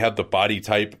doesn't really have the body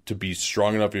type to be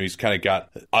strong enough. He's kind of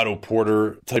got Otto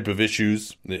Porter type of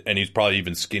issues, and he's probably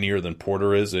even skinnier than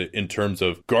Porter is in terms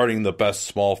of guarding the best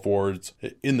small forwards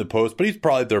in the post, but he's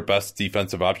probably their best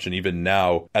defensive option even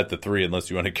now at the three, unless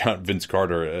you want to count Vince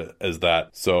Carter as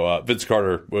that. So Vince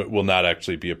Carter will not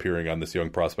actually be appearing on this Young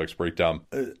Prospects Breakdown.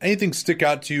 Anything stick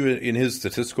out to you in his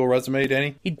statistical resume,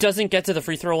 Danny? He doesn't get to the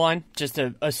free throw line, just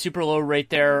a super low rate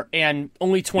there, and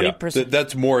only 20%. Yeah,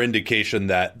 that's more indication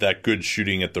that good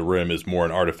shooting at the rim is more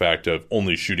an artifact of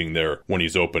only shooting there when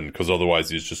he's open, because otherwise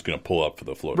he's just going to pull up for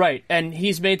the floater. Right, and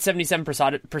he's made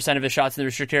 77% of his shots in the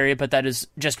restricted area, but that is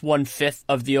just 1/5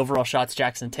 of the overall shots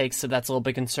Jackson takes, so that's a little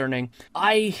bit concerning.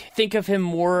 I think of him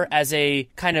more as a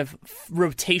kind of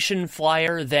rotation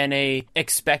flyer than a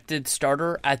expected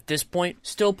starter at this point.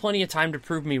 Still plenty of time to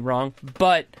prove me wrong,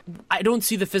 but I don't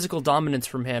see the physical dominance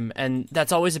from him, and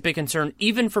that's always a big concern.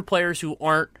 Even for players who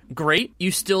aren't great,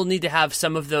 you still need to have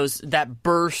some of that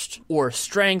burst or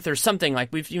strength or something. Like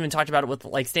we've even talked about it with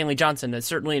like Stanley Johnson is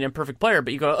certainly an imperfect player,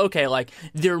 but you go, okay, like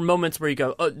there are moments where you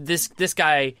go, oh, this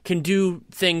guy can do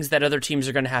things that other teams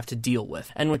are going to have to deal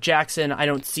with. And with Jackson, I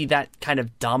don't see that kind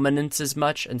of dominance as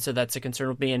much, and so that's a concern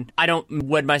with me. And I don't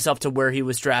wed myself to where he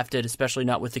was drafted, especially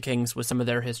not with the Kings with some of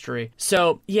their history.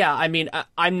 So yeah, I mean,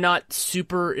 I'm not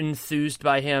super enthused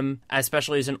by him,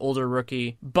 especially as an older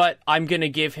rookie, but I'm going to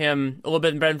give him a little bit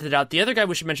of the benefit of the doubt. The other guy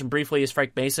we should mention briefly is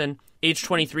Frank Mason. Age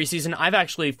 23 season, I've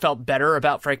actually felt better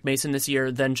about Frank Mason this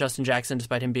year than Justin Jackson,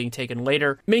 despite him being taken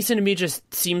later. Mason to me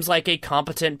just seems like a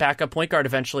competent backup point guard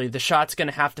eventually. The shot's going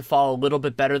to have to fall a little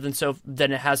bit better than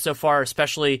it has so far,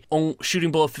 especially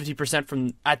shooting below 50%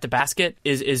 from at the basket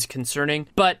is concerning.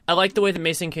 But I like the way that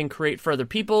Mason can create for other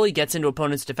people. He gets into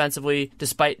opponents defensively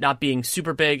despite not being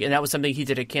super big, and that was something he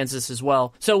did at Kansas as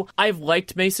well. So I've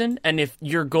liked Mason, and if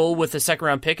your goal with a second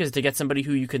round pick is to get somebody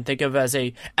who you can think of as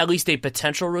at least a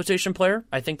potential rotation player,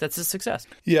 I think that's a success.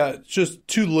 Yeah, just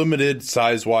too limited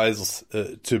size-wise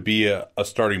to be a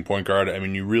starting point guard. I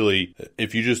mean, you really,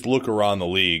 if you just look around the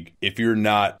league, if you're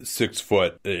not 6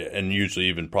 foot, and usually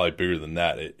even probably bigger than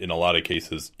that in a lot of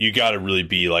cases, you got to really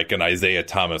be like an Isaiah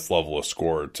Thomas level of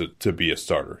scorer to be a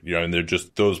starter. You know, and they're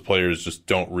just, those players just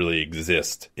don't really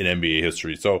exist in NBA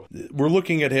history. So we're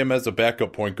looking at him as a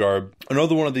backup point guard.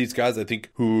 Another one of these guys, I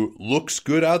think, who looks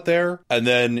good out there, and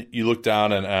then you look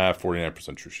down and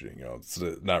 49% true shooting. You know, it's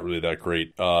not really that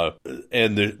great.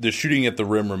 And the shooting at the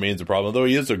rim remains a problem, though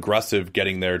he is aggressive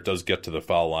getting there, does get to the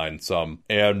foul line some.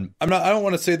 And I don't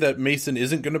want to say that Mason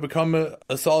isn't going to become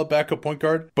a solid backup point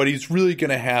guard, but he's really going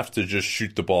to have to just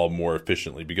shoot the ball more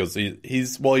efficiently, because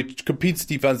while he competes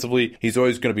defensively, he's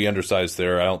always going to be undersized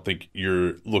there. I don't think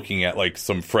you're looking at like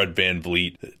some Fred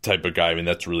VanVleet type of guy. I mean,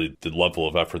 that's really the level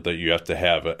of effort that you have to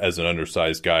have as an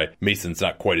undersized guy. Mason's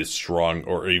not quite as strong,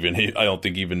 or even, I don't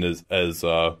think even as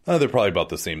they're probably about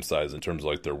the same size in terms of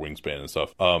like their wingspan and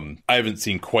stuff. I haven't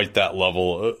seen quite that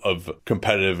level of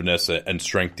competitiveness and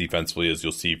strength defensively as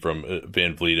you'll see from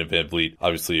VanVleet, and VanVleet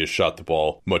obviously has shot the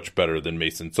ball much better than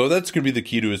Mason. So that's going to be the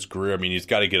key to his career. I mean, he's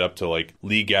got to get up to like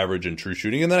league average in true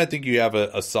shooting, and then I think you have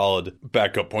a solid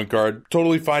backup point guard.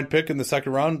 Totally fine pick in the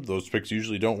second round. Those picks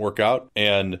usually don't work out,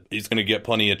 and he's going to get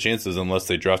plenty of chances unless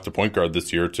they draft a point guard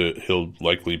this year. He'll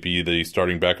likely be the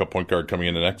starting backup point guard coming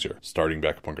into next year. Starting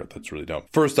backup point guard, that's really dumb.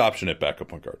 First option at backup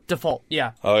point guard. Default,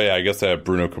 yeah. Oh yeah, I guess I have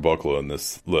Bruno Caboclo in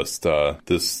this list.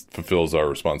 This fulfills our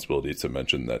responsibility to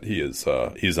mention that he's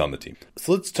on the team.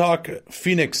 So let's talk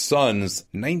Phoenix Suns.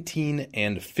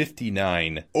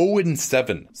 19-59,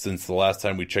 0-7 since the last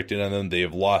time we checked in on them. They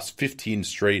have lost 15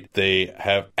 straight. They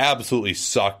have absolutely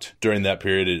sucked during that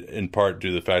period, in part due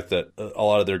to the fact that a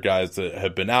lot of their guys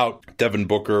have been out. Devin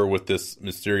Booker with this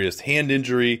mysterious hand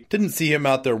injury. Didn't see him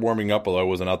out there warming up, although I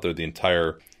wasn't out there the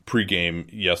entire pregame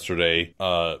yesterday.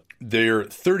 They're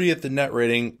 30th in net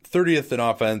rating, 30th in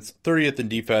offense, 30th in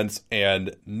defense,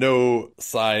 and no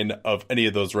sign of any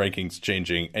of those rankings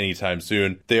changing anytime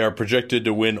soon. They are projected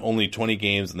to win only 20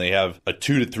 games, and they have a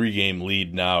 2 to 3 game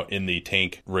lead now in the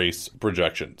tank race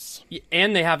projections.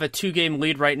 And they have a 2-game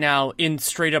lead right now in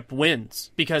straight up wins,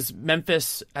 because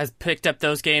Memphis has picked up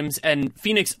those games, and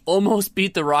Phoenix almost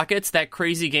beat the Rockets. That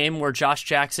crazy game where Josh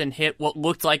Jackson hit what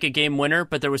looked like a game winner,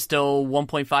 but there was still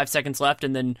 1.5 seconds left,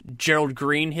 and then Gerald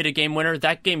Green hit a game winner.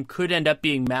 That game could end up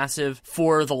being massive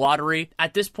for the lottery.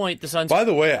 At this point, the Suns... By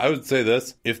the way, I would say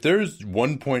this. If there's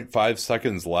 1.5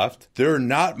 seconds left, there are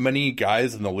not many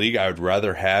guys in the league I would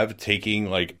rather have taking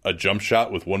like a jump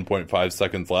shot with 1.5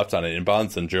 seconds left on an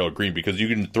inbounds than Gerald Green, because you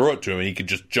can throw it to him and he can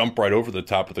just jump right over the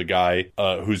top of the guy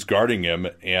who's guarding him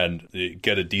and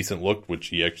get a decent look, which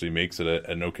he actually makes it at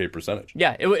an okay percentage.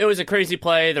 Yeah, it was a crazy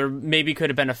play. There maybe could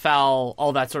have been a foul,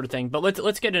 all that sort of thing. But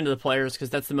let's get into the players, because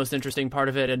that's the most interesting part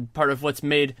of it, and part of what's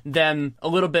made them a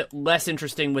little bit less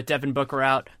interesting with Devin Booker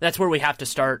out. That's where we have to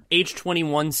start. Age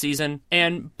 21 season,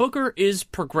 and Booker is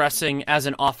progressing as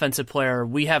an offensive player.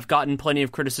 We have gotten plenty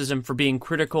of criticism for being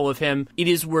critical of him. It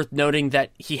is worth noting that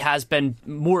he has been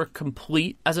more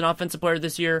complete as an offensive player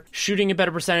this year, shooting a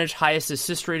better percentage, highest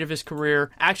assist rate of his career,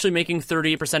 actually making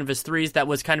 38% of his threes. That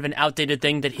was kind of an outdated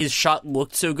thing, that his shot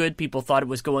looked so good, people thought it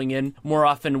was going in more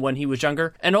often when he was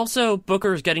younger. And also,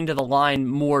 Booker is getting to the line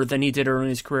more than he did early in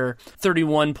his career,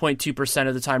 31.2%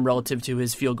 of the time relative to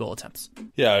his field goal attempts.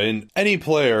 Yeah, and any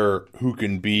player who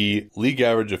can be league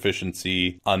average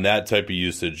efficiency on that type of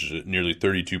usage, nearly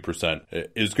 32%,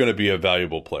 is going to be a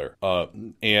valuable player.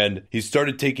 And he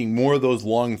started taking more of those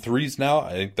long threes now.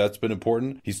 I think that's been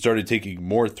important. He started taking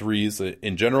more threes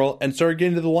in general and started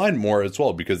getting to the line more as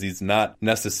well, because he's not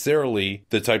necessarily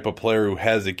the type of player who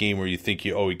has a game where you think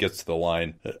he gets to the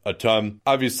line a ton.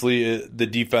 Obviously, the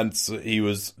defense, he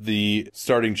was the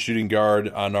starting shooting guard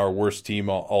on our worst team,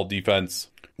 all defense.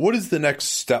 what is the next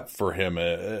step for him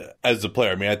as a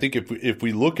player? I mean, I think if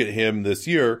we look at him this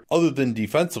year, other than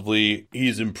defensively,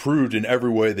 he's improved in every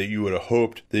way that you would have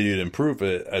hoped that he'd improve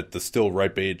at the still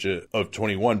ripe age of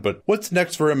 21. But what's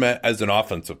next for him as an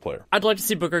offensive player? I'd like to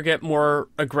see Booker get more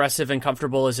aggressive and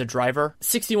comfortable as a driver.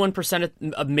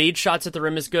 61% of made shots at the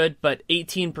rim is good, but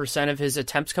 18% of his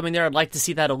attempts coming there, I'd like to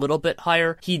see that a little bit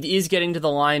higher. He is getting to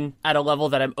the line at a level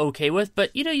that I'm okay with,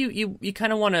 but you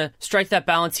kind of want to strike that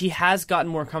balance. He has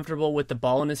gotten more comfortable with the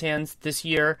ball in his hands this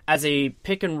year as a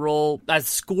pick and roll, as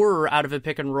scorer out of a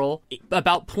pick and roll,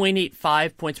 about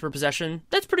 0.85 points per possession.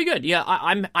 That's pretty good. Yeah,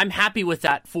 I'm happy with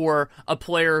that for a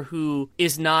player who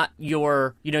is not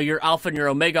your alpha and your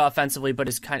omega offensively, but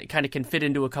is kind of can fit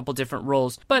into a couple different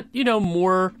roles. But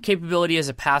more capability as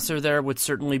a passer there would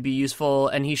certainly be useful,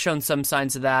 and he's shown some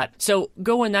signs of that. So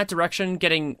go in that direction,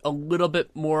 getting a little bit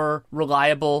more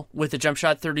reliable with the jump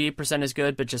shot. 38% is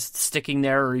good, but just sticking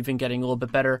there or even getting a little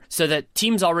bit better so that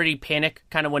teams already panic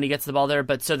kind of when he gets the ball there,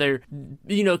 but so they're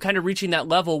kind of reaching that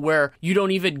level where you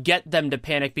don't even get them to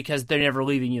panic because they're never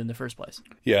leaving you in the first place.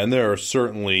 Yeah, and there are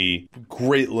certainly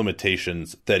great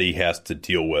limitations that he has to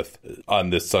deal with on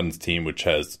this Suns team, which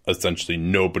has essentially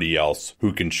nobody else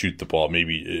who can shoot the ball.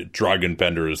 Maybe Dragan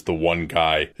Bender is the one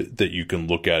guy that you can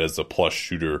look at as a plus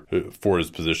shooter for his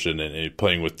position, and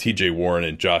playing with TJ Warren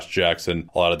and Josh Jackson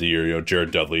a lot of the year.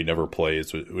 Jared Dudley never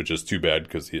plays, which is too bad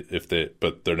because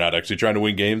but they're not actually trying to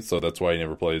win games, so that's why he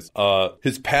never plays.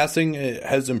 His passing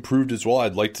has improved as well.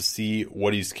 I'd like to see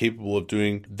what he's capable of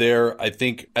doing there. I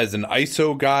think as an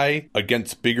ISO guy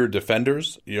against bigger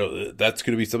defenders, that's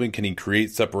going to be something. Can he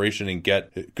create separation and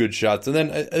get good shots? And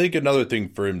then I think another thing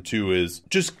for him too is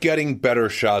just getting better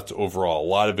shots overall. A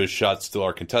lot of his shots still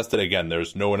are contested. Again,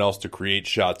 there's no one else to create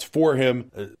shots for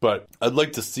him, but I'd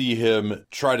like to see him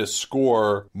try to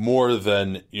score more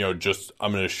than, just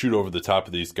I'm going to shoot over the top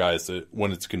of these guys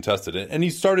when it's contested. And he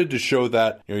started to show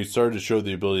that, he started to show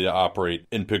the ability to operate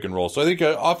in pick and roll. So I think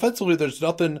offensively, there's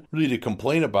nothing really to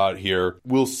complain about here.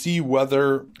 We'll see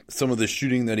whether some of the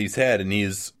shooting that he's had, and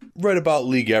he's right about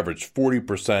league average,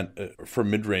 40% from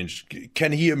mid-range.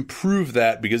 Can he improve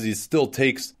that? Because he still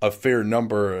takes a fair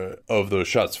number of those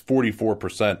shots,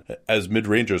 44% as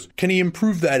mid-rangers. Can he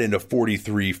improve that into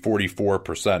 43,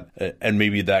 44%? And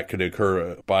maybe that could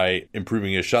occur by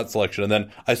improving his shot selection. And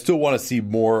then I still want to see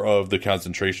more of the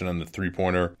concentration on the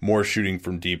three-pointer, more shooting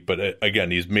from deep. But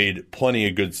again, he's made plenty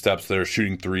of good steps there,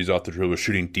 shooting threes off the dribble,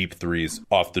 shooting deep threes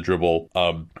off the dribble.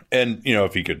 And,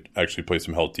 if he could actually play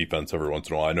some help defense every once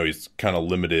in a while. I know he's kind of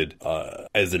limited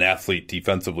as an athlete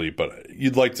defensively, but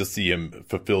you'd like to see him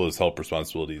fulfill his help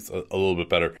responsibilities a little bit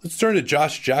better. Let's turn to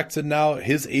Josh Jackson now.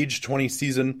 His age 20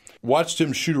 season. Watched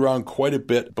him shoot around quite a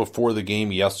bit before the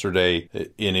game yesterday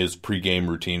in his pregame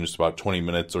routine, just about 20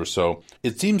 minutes or so.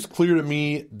 It seems clear to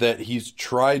me that he's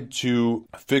tried to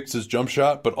fix his jump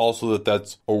shot, but also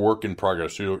that's a work in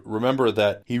progress. So remember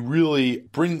that he really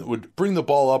would bring the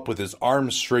ball up with his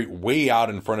arms straight way out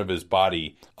in front of his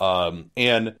body.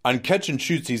 And on catch and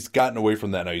shoots, he's gotten away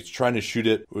from that now. He's trying to shoot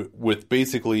it with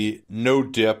basically no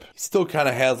dip. He still kind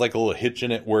of has like a little hitch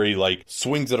in it where he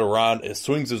swings it around,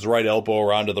 swings his right elbow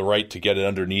around to the right to get it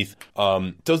underneath.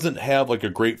 Doesn't have like a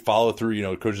great follow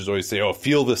through. Coaches always say,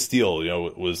 feel the steal.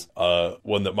 It was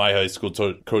one that my high school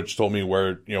coach told me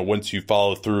where, once you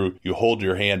follow through, you hold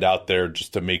your hand out there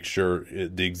just to make sure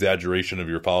the exaggeration of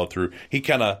your follow through. He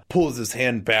kind of pulls his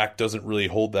hand back, doesn't really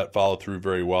hold that follow through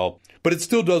very well. But it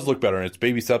still does look better, and it's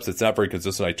baby steps. It's not very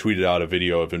consistent. I tweeted out a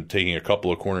video of him taking a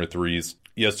couple of corner threes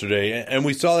yesterday, and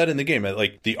we saw that in the game.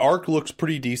 The arc looks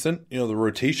pretty decent. The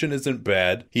rotation isn't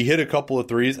bad. He hit a couple of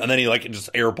threes, and then he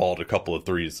just airballed a couple of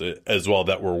threes as well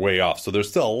that were way off. So there's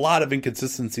still a lot of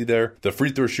inconsistency there. The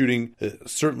free throw shooting is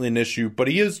certainly an issue, but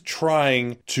he is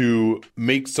trying to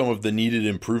make some of the needed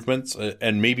improvements,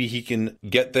 and maybe he can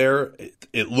get there.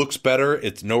 It looks better.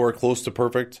 It's nowhere close to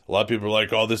perfect. A lot of people are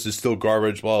like, this is still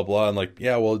garbage, blah, blah. I'm like,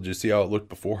 yeah, well, did you see how it looked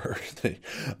before?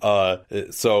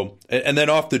 And then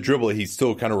off the dribble, he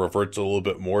still kind of reverts a little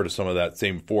bit more to some of that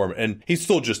same form. And he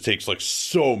still just takes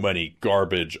so many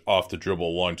garbage off the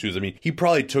dribble long twos. I mean, he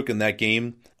probably took in that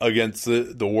game against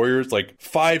the Warriors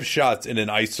 5 shots in an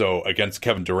ISO against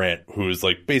Kevin Durant, who is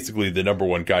basically the number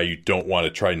one guy you don't want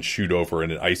to try and shoot over in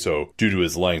an ISO due to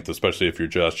his length, especially if you're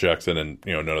Josh Jackson, and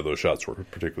none of those shots were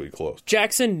particularly close.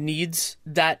 Jackson needs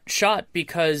that shot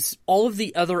because all of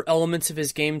the other elements of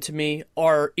his game to me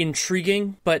are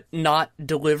intriguing but not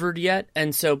delivered yet.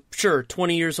 And so sure,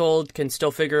 20 years old, can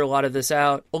still figure a lot of this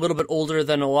out, a little bit older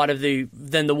than a lot of the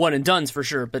one and dones for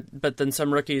sure, but than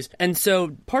some rookies. And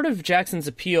so part of Jackson's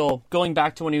appeal feel, going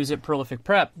back to when he was at Prolific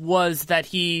Prep, was that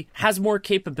he has more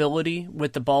capability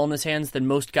with the ball in his hands than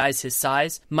most guys his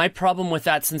size. My problem with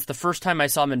that since the first time I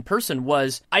saw him in person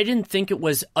was I didn't think it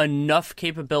was enough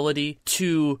capability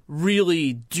to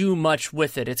really do much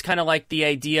with it. It's kind of like the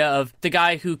idea of the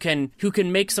guy who can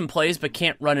make some plays but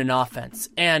can't run an offense.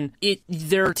 And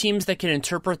there are teams that can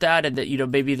interpret that and that,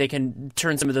 maybe they can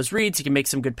turn some of those reads. He can make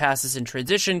some good passes in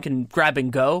transition, can grab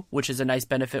and go, which is a nice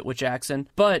benefit with Jackson.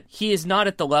 But he is not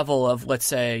at the level of, let's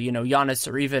say, Giannis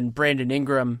or even Brandon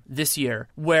Ingram this year,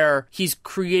 where he's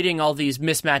creating all these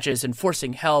mismatches and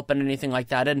forcing help and anything like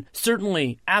that. And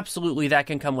certainly, absolutely, that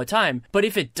can come with time. But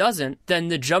if it doesn't, then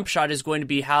the jump shot is going to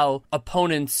be how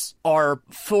opponents are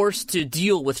forced to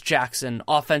deal with Jackson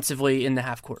offensively in the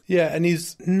half court. Yeah, and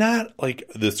he's not like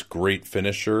this great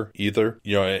finisher either,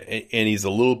 and he's a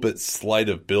little bit slight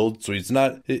of build, so he's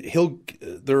not,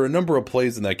 there are a number of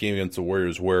plays in that game against the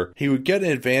Warriors where he would get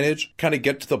an advantage, kind of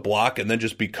get to the block, and then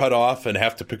just be cut off and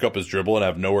have to pick up his dribble and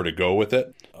have nowhere to go with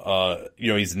it.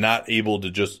 He's not able to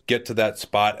just get to that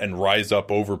spot and rise up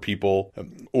over people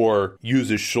or use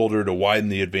his shoulder to widen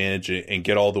the advantage and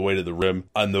get all the way to the rim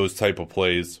on those type of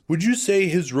plays. Would you say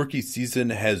his rookie season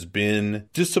has been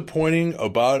disappointing,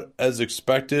 about as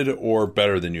expected, or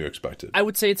better than you expected? I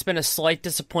would say it's been a slight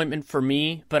disappointment for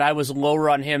me, but I was lower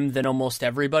on him than almost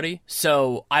everybody.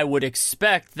 So I would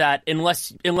expect that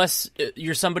unless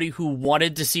you're somebody who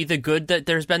wanted to see the good that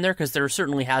there's been there, because there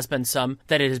certainly has been some,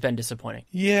 that it has been disappointing.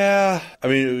 Yeah, I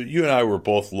mean, you and I were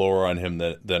both lower on him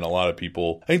than a lot of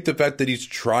people. I think the fact that he's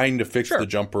trying to fix the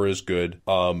jumper is good.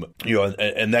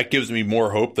 And that gives me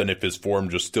more hope than if his form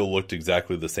just still looked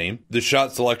exactly the same. The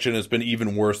shot selection has been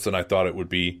even worse than I thought it would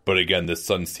be. But again, this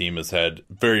Suns team has had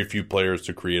very few players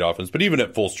to create offense. But even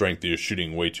at full strength, he is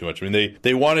shooting way too much. I mean,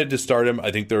 they wanted to start him.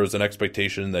 I think there was an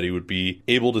expectation that he would be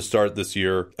able to start this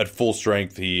year at full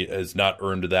strength. He has not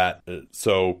earned that.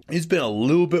 So he's been a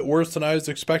little bit worse than I was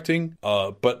expecting.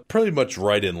 But pretty much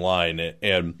right in line.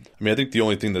 And I mean, I think the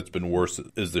only thing that's been worse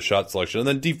is the shot selection. And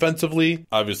then defensively,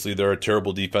 obviously they're a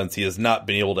terrible defense. He has not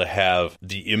been able to have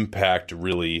the impact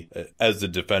really as a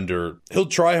defender. He'll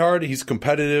try hard. He's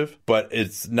competitive, but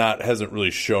hasn't really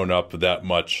shown up that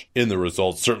much in the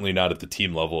results. Certainly not at the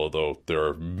team level, although there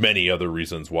are many other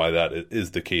reasons why that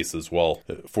is the case as well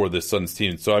for this Suns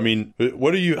team. So, I mean,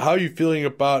 how are you feeling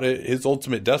about his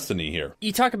ultimate destiny here?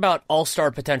 You talk about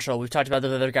all-star potential. We've talked about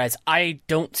the other guys. I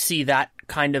don't see that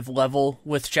kind of level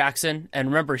with Jackson. And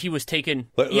remember, he was taken.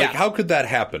 Like how could that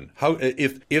happen? How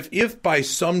if by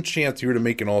some chance you were to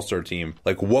make an all-star team,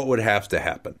 like what would have to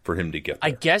happen for him to get there?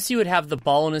 I guess he would have the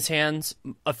ball in his hands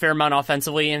a fair amount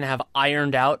offensively and have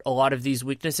ironed out a lot of these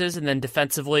weaknesses, and then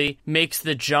defensively makes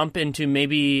the jump into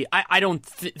maybe I don't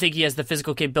think he has the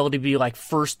physical capability to be like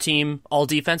first team all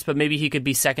defense, but maybe he could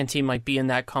be second team, like be in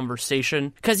that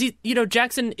conversation, because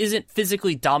Jackson isn't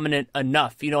physically dominant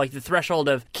enough. Like the threshold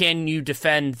of can you defend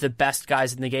the best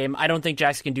guys in the game. I don't think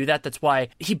Jackson can do that. That's why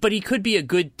he could be a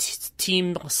good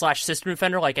team/system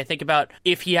defender. Like I think about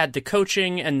if he had the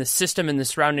coaching and the system and the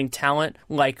surrounding talent,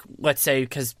 like let's say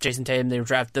because Jason Tatum,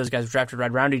 those guys were drafted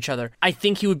right around each other. I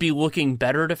think he would be looking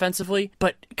better defensively.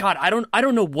 But God, I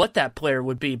don't know what that player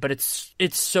would be, but it's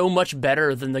so much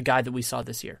better than the guy that we saw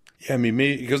this year. Yeah, I mean,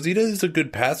 maybe because he is a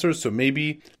good passer, so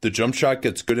maybe the jump shot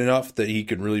gets good enough that he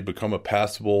can really become a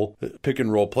passable pick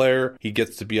and roll player. He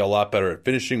gets to be a lot better at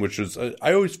finishing, which was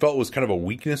I always felt was kind of a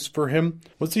weakness for him.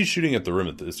 What's he shooting at the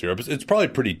rim this year? It's probably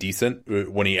pretty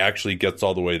decent when he actually gets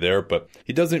all the way there, but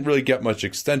he doesn't really get much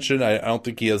extension. I don't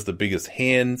think he has the biggest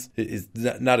hands. It's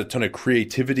not a ton of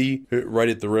creativity right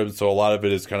at the rim, so a lot of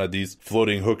it is kind of these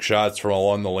floating hook shots from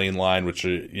along the lane line, which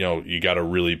you got to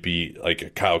really be like a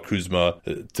Kyle Kuzma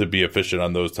to be efficient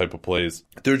on those type of plays.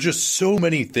 There's just so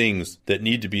many things that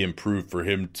need to be improved for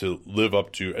him to live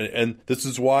up to, and this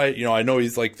is why I know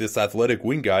he's like this athletic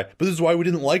wing guy, but this is why we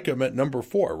didn't like him at number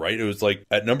 4, right? It was like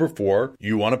at number 4,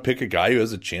 you want to pick a guy who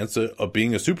has a chance of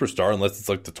being a superstar, unless it's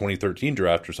like the 2013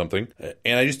 draft or something.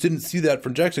 And I just didn't see that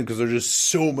from Jackson because there's just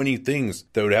so many things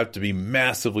that would have to be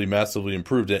massively, massively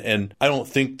improved. And I don't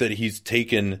think that he's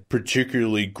taken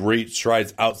particularly great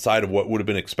strides outside of what would have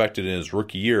been expected in his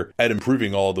rookie year at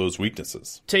improving all of those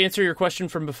weaknesses. To answer your question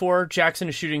from before, Jackson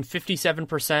is shooting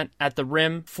 57% at the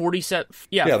rim,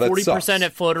 40%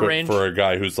 at floater range. For a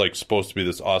guy who's like supposed to be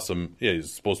this awesome,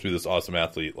 he's supposed to be this awesome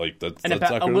athlete. Like that's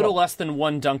about a little less than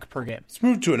 1 dunk per game. Let's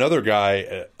move to another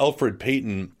guy, Elfrid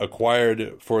Payton,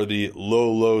 acquired for the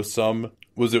low sum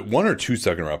Was it 1 or 2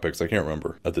 second-round picks? I can't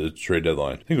remember at the trade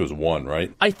deadline. I think it was 1,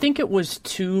 right? I think it was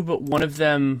 2, but one of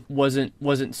them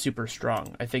wasn't super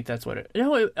strong. I think that's what it.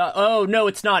 No, no,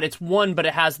 it's not. It's 1, but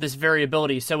it has this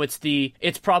variability. So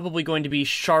it's probably going to be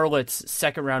Charlotte's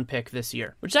second-round pick this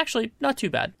year, which is actually not too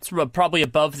bad. It's probably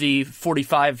above the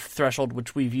 45 threshold,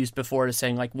 which we've used before to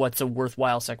saying like what's a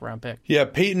worthwhile second-round pick. Yeah,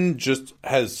 Peyton just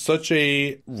has such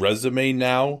a resume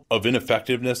now of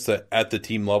ineffectiveness that at the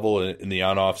team level in the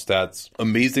on-off stats.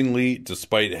 Amazingly,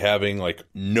 despite having like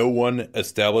no one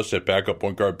established at backup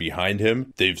point guard behind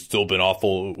him, they've still been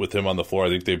awful with him on the floor. I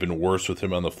think they've been worse with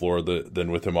him on the floor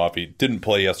than with him off. He didn't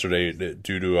play yesterday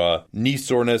due to knee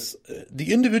soreness.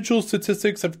 The individual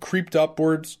statistics have creeped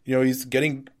upwards. You know, he's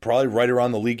getting probably right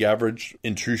around the league average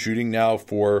in true shooting now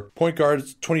for point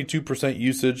guards, 22%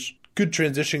 usage. Good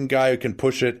transition guy who can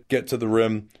push it, get to the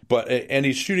rim, and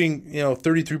he's shooting,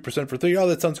 33% for 3. Oh,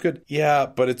 that sounds good. Yeah,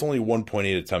 but it's only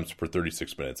 1.8 attempts per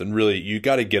 36 minutes. And really, you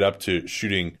got to get up to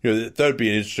shooting. That would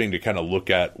be interesting to kind of look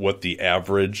at what the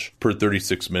average per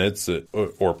 36 minutes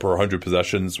or per 100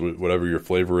 possessions, whatever your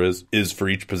flavor is for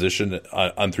each position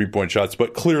on 3-point shots.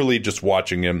 But clearly, just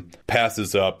watching him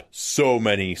passes up so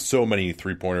many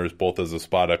 3-pointers, both as a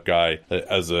spot-up guy,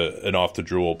 as an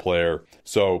off-the-dribble player.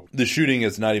 So the shooting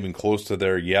is not even close to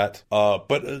there yet.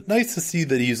 But nice to see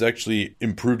that he's actually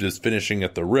improved his finishing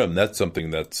at the rim. That's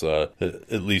something that's at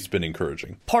least been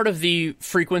encouraging. Part of the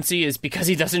frequency is because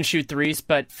he doesn't shoot threes,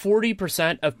 but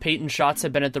 40% of Peyton's shots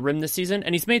have been at the rim this season,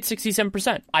 and he's made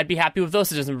 67%. I'd be happy with those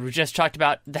statistics. We just talked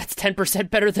about that's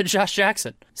 10% better than Josh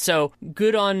Jackson. So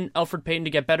good on Elfrid Payton to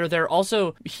get better there.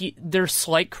 Also, they're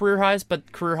slight career highs,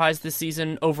 but career highs this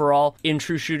season overall in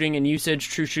true shooting and usage.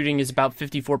 True shooting is about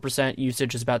 54%,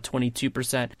 usage is about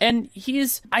 22%. And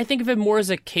I think of him more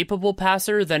as a capable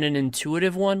passer than an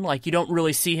intuitive one. Like, you don't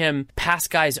really see him pass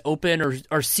guys open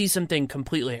or see something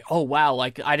completely, oh wow,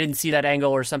 like I didn't see that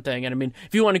angle or something. And I mean,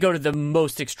 if you want to go to the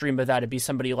most extreme of that, it'd be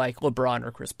somebody like LeBron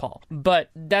or Chris Paul. But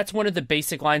that's one of the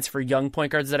basic lines for young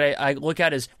point guards that I look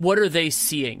at is what are they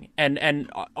seeing?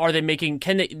 And are they making,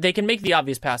 they can make the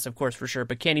obvious pass, of course, for sure,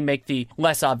 but can he make the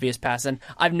less obvious pass? And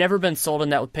I've never been sold on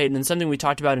that with Peyton. And something we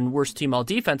talked about in Worst Team All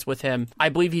Defense with him, I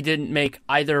believe he didn't make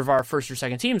either of our first or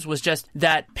second teams, was just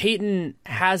that Peyton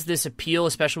has this appeal,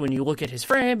 especially when you look at his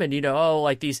frame and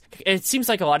it seems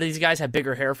like a lot of these guys have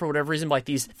bigger hair for whatever reason, like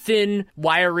these thin,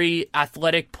 wiry,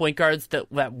 athletic point guards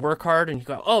that work hard, and you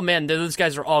go, oh man, those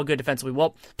guys are all good defensively.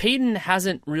 Well, Peyton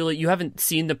you haven't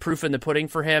seen the proof in the pudding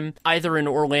for him either in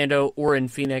Orlando or in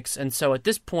Phoenix, and so at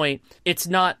this point, it's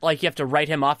not like you have to write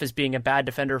him off as being a bad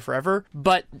defender forever,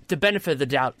 but the benefit of the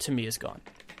doubt to me is gone.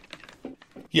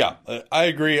 Yeah, I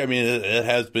agree. I mean, it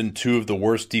has been 2 of the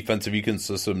worst defensive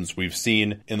ecosystems we've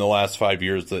seen in the last 5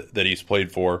 years that he's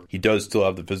played for. He does still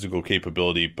have the physical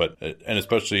capability, and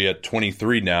especially at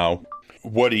 23 now,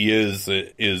 what he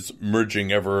is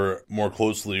merging ever more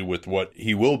closely with what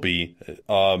he will be.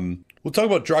 We'll talk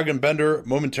about Dragan Bender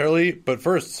momentarily, but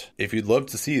first, if you'd love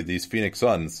to see these Phoenix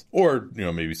Suns, or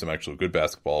maybe some actual good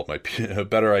basketball might be a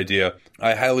better idea,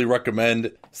 I highly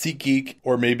recommend SeatGeek,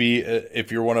 or maybe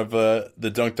if you're one of the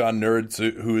Dunked On nerds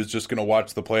who is just going to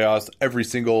watch the playoffs every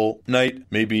single night,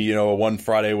 maybe one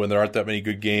Friday when there aren't that many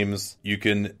good games, you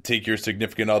can take your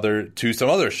significant other to some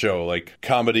other show like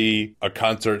comedy, a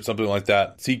concert, something like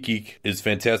that. SeatGeek is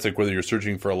fantastic whether you're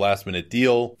searching for a last minute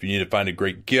deal, if you need to find a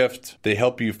great gift. They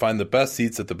help you find the best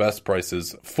seats at the best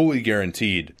prices, fully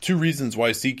guaranteed. 2 reasons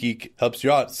why SeatGeek helps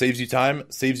you out: saves you time,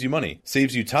 saves you money.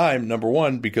 Saves you time, number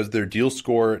 1, because their deal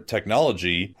score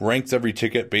technology ranks every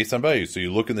ticket based on value. So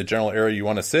you look in the general area you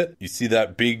want to sit, you see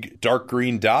that big dark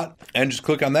green dot, and just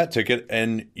click on that ticket,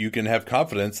 and you can have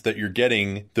confidence that you're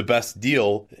getting the best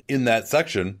deal in that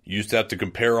section. You used to have to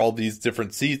compare all these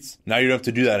different seats. Now you don't have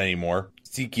to do that anymore.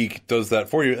 SeatGeek does that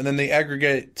for you, and then they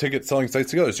aggregate ticket selling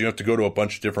sites together, so you don't have to go to a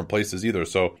bunch of different places either.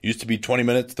 So it used to be 20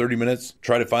 minutes, 30 minutes,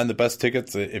 try to find the best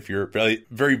tickets. If you're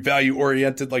very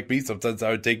value-oriented like me, sometimes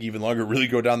I would take even longer, really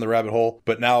go down the rabbit hole.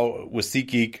 But now with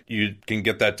SeatGeek, you can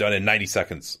get that done in 90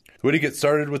 seconds. The way to get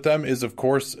started with them is, of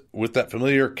course, with that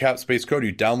familiar CapSpace code.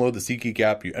 You download the SeatGeek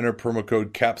app, you enter promo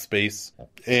code CapSpace,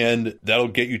 and that'll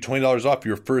get you $20 off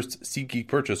your first SeatGeek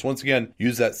purchase. Once again,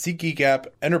 use that SeatGeek app,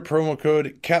 enter promo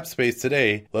code CapSpace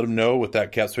today. Let them know with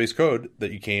that CapSpace code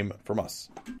that you came from us.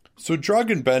 So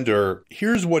Dragan Bender,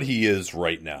 here's what he is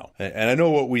right now. And I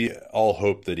know what we all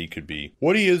hope that he could be.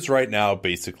 What he is right now,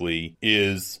 basically,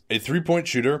 is a three-point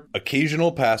shooter,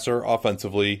 occasional passer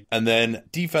offensively, and then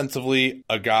defensively,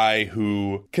 a guy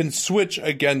who can switch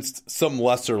against some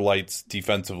lesser lights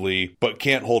defensively, but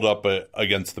can't hold up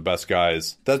against the best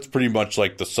guys. That's pretty much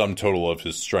like the sum total of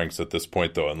his strengths at this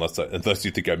point, though, unless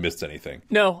you think I missed anything.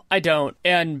 No, I don't.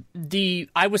 And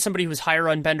I was somebody who was higher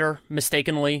on Bender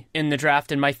mistakenly in the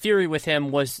draft, and my theory with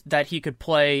him was that he could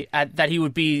that he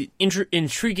would be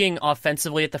intriguing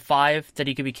offensively at the 5, that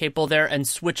he could be capable there and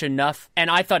switch enough. And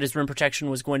I thought his rim protection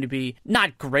was going to be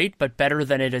not great, but better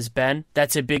than it has been.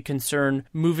 That's a big concern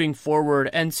moving forward.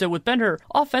 And so with Bender,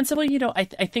 offensively, I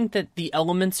think that the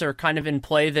elements are kind of in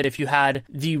play, that if you had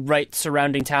the right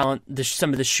surrounding talent,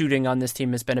 some of the shooting on this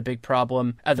team has been a big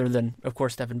problem, other than, of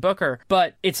course, Devin Booker.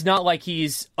 But it's not like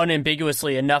he's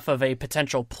unambiguously enough of a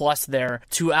potential plus there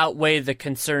to outweigh the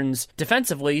concerns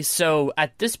defensively. So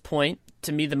at this point,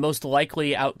 to me, the most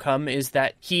likely outcome is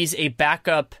that he's a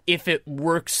backup if it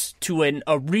works to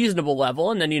a reasonable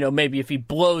level. And then, maybe if he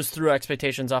blows through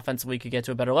expectations offensively, he could get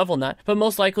to a better level than that. But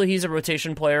most likely he's a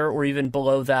rotation player or even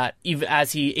below that, even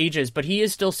as he ages. But he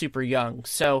is still super young.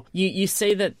 So you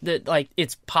say that like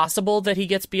it's possible that he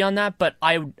gets beyond that, but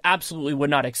I absolutely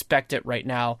would not expect it right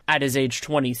now at his age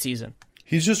 20 season.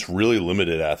 He's just really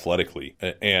limited athletically,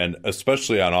 and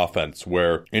especially on offense,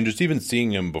 and just even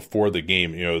seeing him before the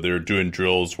game, they're doing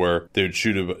drills where they would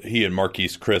he and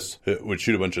Marquise Chris would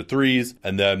shoot a bunch of threes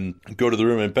and then go to the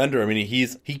rim. And Bender, he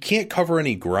can't cover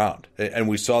any ground. And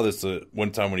we saw this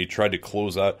one time when he tried to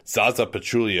close out Zaza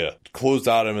Pachulia, closed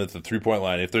out him at the 3-point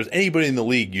line. If there's anybody in the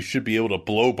league you should be able to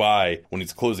blow by when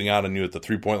he's closing out on you at the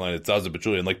 3-point line, it's Zaza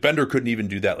Pachulia. And Bender couldn't even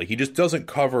do that. He just doesn't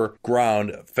cover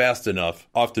ground fast enough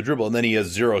off the dribble. And then he has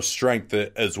zero strength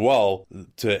as well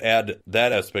to add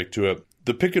that aspect to it.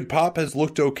 The pick and pop has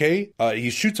looked okay. He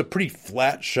shoots a pretty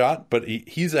flat shot, but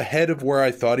he's ahead of where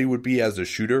I thought he would be as a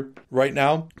shooter right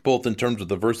now, both in terms of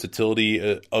the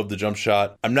versatility of the jump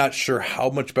shot. I'm not sure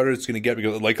how much better it's going to get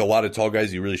because, like a lot of tall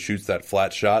guys, he really shoots that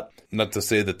flat shot. Not to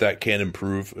say that can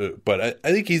improve, but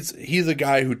I think he's a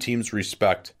guy who teams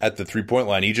respect at the 3-point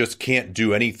line. He just can't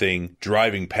do anything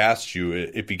driving past you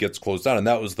if he gets closed down, and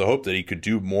that was the hope, that he could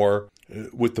do more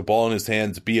with the ball in his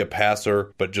hands, be a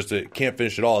passer, but just can't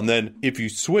finish it all. And then if you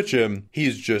switch him,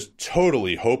 he's just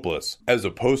totally hopeless as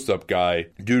a post-up guy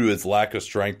due to his lack of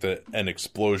strength and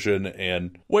explosion.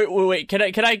 And wait, can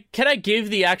I give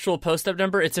the actual post-up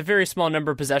number? It's a very small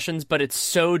number of possessions, but it's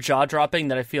so jaw-dropping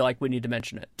that I feel like we need to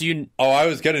mention it. I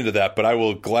was getting to that, but I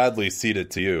will gladly cede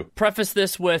it to you. Preface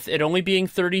this with it only being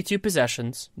 32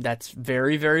 possessions. That's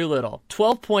very, very little.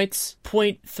 12 points,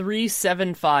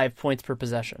 0.375 points per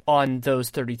possession on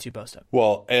those 32 post-ups.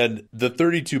 Well, and the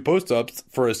 32 post-ups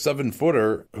for a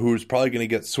 7-footer who's probably going to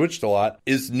get switched a lot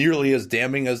is nearly as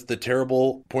damning as the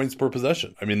terrible points per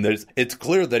possession. It's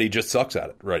clear that he just sucks at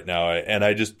it right now, and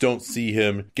I just don't see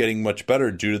him getting much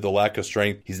better due to the lack of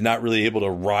strength. He's not really able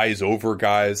to rise over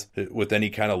guys with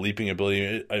any kind of leaping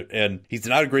ability, and he's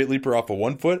not a great leaper off of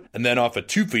 1 foot, and then off of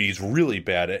 2 feet, he's really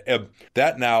bad.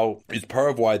 That now is part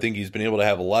of why I think he's been able to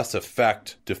have less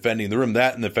effect defending the rim.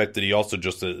 That and the fact that he also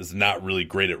just is not really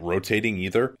great at rotating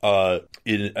either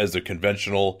as a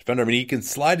conventional defender. He can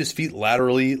slide his feet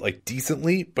laterally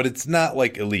decently, but it's not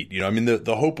elite.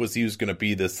 The hope was he was going to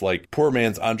be this poor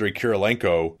man's Andrei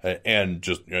Kirilenko, and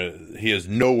just he is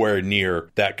nowhere near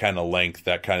that kind of length,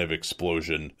 that kind of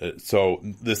explosion. So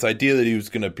this idea that he was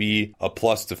going to be a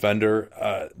plus defender,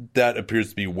 that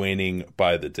appears to be waning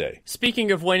by the day.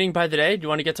 Speaking of waning by the day, do you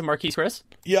want to get to Marquise Chris?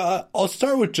 Yeah, I'll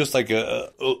start with just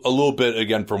a little bit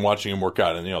again from watching him work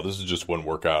out, and this is just one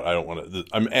workout. I don't want to.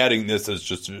 I'm adding this as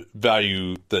just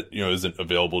value that isn't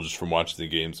available just from watching the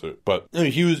games. But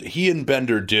he and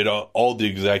Bender did all the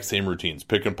exact same routines: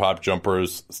 pick and pop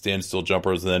jumpers, standstill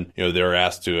jumpers, and then they're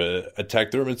asked to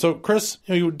attack the rim. And so Chris,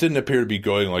 he didn't appear to be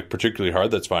going particularly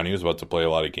hard. That's fine. He was about to play a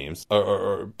lot of games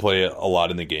or play a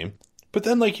lot in the game. But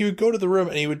then, he would go to the rim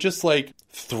and he would just,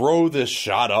 throw this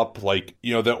shot up,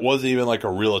 that wasn't even,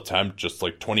 a real attempt, just,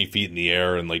 20 feet in the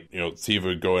air and, see if it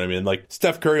would go.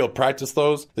 Steph Curry will practice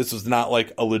those. This was not,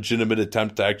 a legitimate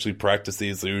attempt to actually practice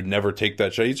these. He would never take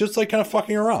that shot. He's just, kind of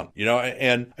fucking around,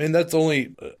 And, that's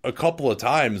only a couple of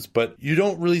times, but you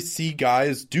don't really see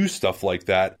guys do stuff like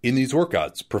that in these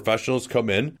workouts. Professionals come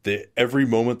in, every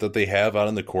moment that they have out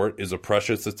on the court is a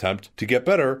precious attempt to get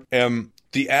better. And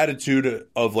the attitude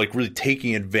of like really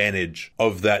taking advantage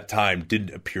of that time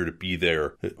didn't appear to be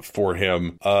there for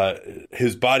him.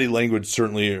 His body language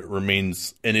certainly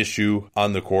remains an issue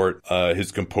on the court.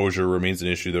 His composure remains an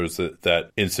issue. There was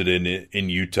that incident in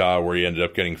Utah where he ended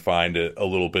up getting fined a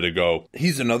little bit ago.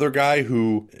 He's another guy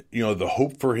who, the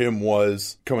hope for him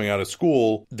was coming out of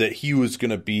school that he was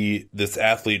going to be this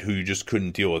athlete who you just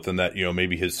couldn't deal with, and that,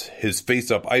 maybe his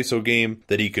face-up ISO game,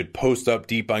 that he could post up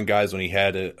deep on guys when he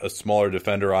had a smaller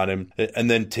defender on him, and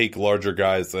then take larger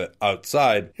guys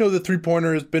outside. The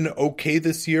three-pointer has been okay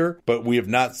this year, but we have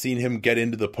not seen him get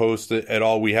into the post at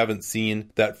all. We haven't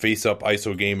seen that face-up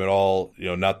ISO game at all.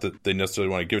 Not that they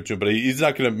necessarily want to give it to him, but he's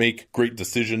not going to make great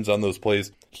decisions on those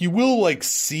plays. He will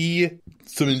see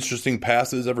some interesting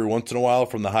passes every once in a while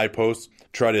from the high post,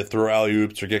 try to throw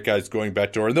alley-oops or get guys going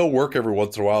back door, and they'll work every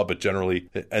once in a while, but generally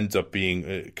it ends up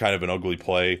being kind of an ugly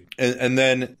play. And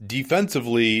then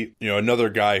defensively, another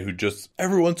guy who just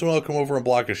every once in a while come over and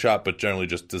block a shot, but generally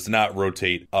just does not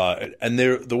rotate. And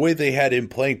the way they had him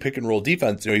playing pick and roll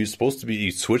defense,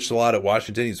 he switched a lot at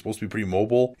Washington. He's supposed to be pretty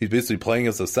mobile. He's basically playing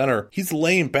as a center. He's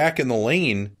laying back in the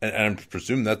lane, and I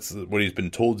presume that's what he's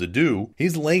been told to do.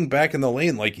 He's laying back in the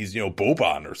lane like he's,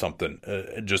 Boban or something,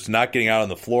 just not getting out on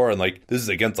the floor. And this is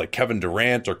against Kevin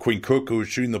Durant or Quinn Cook, who is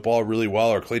shooting the ball really well,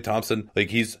 or Klay Thompson.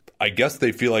 I guess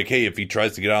they feel like, hey, if he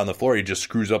tries to get out on the floor, he just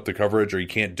screws up the coverage or he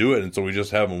can't do it. And so we just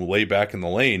have him lay back in the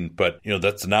lane. But,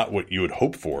 that's not what you would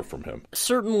hope for from him.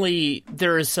 Certainly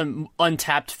there is some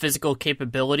untapped physical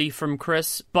capability from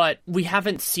Chris, but we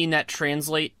haven't seen that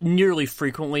translate nearly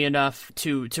frequently enough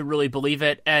to really believe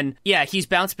it. And yeah, he's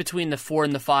bounced between the 4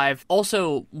 and the 5.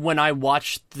 Also, when I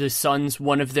watched the Suns,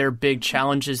 one of their big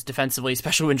challenges defensively,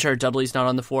 especially when Jared Dudley's not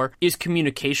on the floor, is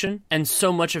communication. And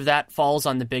so much of that falls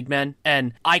on the big men.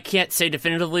 And I can't say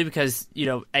definitively because,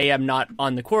 I'm not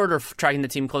on the court or tracking the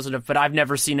team close enough, but I've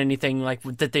never seen anything like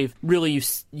that. They've really,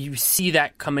 you see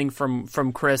that coming from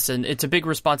Chris, and it's a big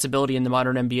responsibility in the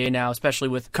modern NBA now, especially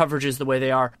with coverages the way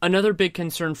they are. Another big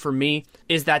concern for me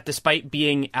is that despite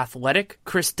being athletic,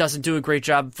 Chris doesn't do a great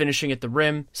job finishing at the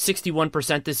rim.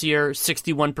 61% this year,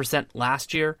 61%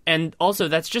 last year. And also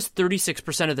that's just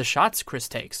 36% of the shots Chris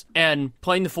takes. And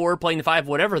playing the 4, playing the 5,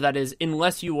 whatever that is,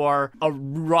 unless you are a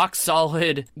rock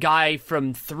solid guy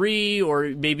from 3 or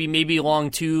maybe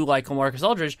long 2 like LaMarcus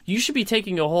Aldridge, you should be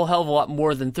taking a whole hell of a lot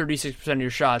more than 36% of your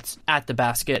shots at the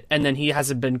basket. And then he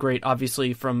hasn't been great,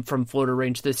 obviously, from floater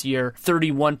range this year.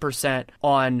 31%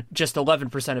 on just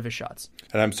 11% of his shots.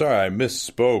 And I'm sorry, I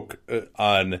misspoke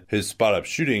on his spot-up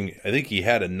shooting. I think he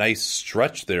had a nice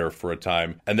stretch there for a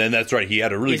time. And then that's right, he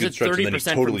had a really good stretch, and then he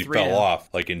totally fell off,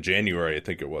 in January, I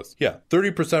think it was. Yeah,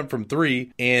 30% from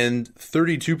 3 and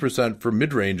 32% from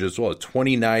mid-range as well.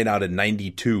 29 out of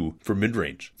 92 for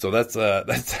mid-range. So that's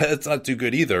not too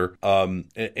good either.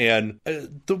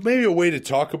 Maybe a way to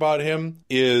talk about him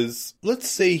is, let's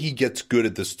say he gets good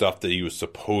at the stuff that he was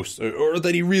supposed to, or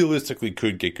that he realistically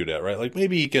could get good at, right?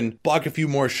 Maybe he can block a few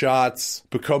more shots,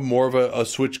 become more of a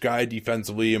switch guy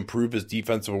defensively, improve his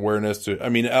defensive awareness to, I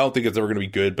don't think it's ever going to be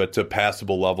good, but to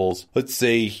passable levels. Let's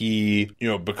say he,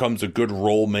 becomes a good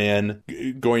roll man,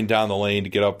 going down the lane to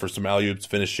get up for some alley-oops,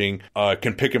 finishing,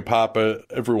 can pick and pop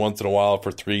every once in a while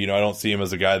for 3. I don't see him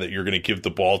as a guy that you're going to give the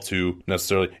ball to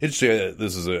necessarily. Interesting,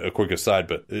 this is a quick aside,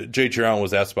 but Jay Chiron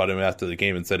was asked about him after the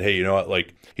game and said, hey,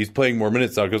 he's playing more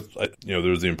minutes now because, there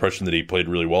was the impression that he played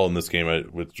really well in this game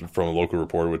from a local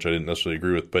reporter, which I didn't necessarily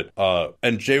agree with. But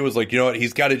and Jay was like,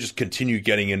 he's got to just continue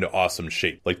getting into awesome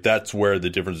shape. That's where the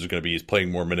difference is going to be. He's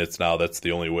playing more minutes now. That's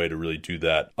the only way to really do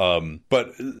that.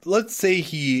 But let's say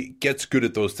he gets good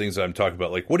at those things that I'm talking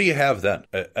about. What do you have then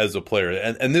as a player?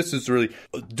 And this is really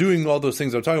doing all those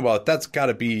things I'm talking about. That's got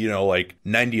to be,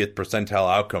 90th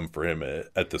percentile outcome for him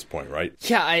at this point, right?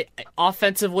 Yeah, I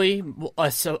offensively,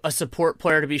 a support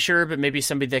player to be sure, but maybe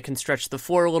somebody that can stretch the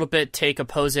floor a little bit, take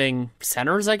opposing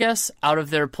centers, I guess, out of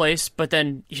their place. But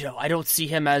then, I don't see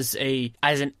him as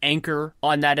an anchor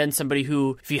on that end, somebody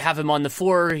who, if you have him on the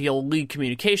floor, he'll lead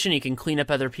communication, he can clean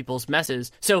up other people's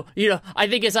messes. So, I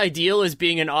think his ideal is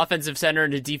being an offensive center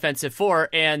and a defensive 4,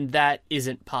 and that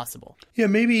isn't possible. Yeah,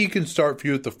 maybe he can start for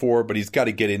you at the 4, but he's got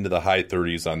to get into the high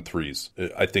 30s on 3s,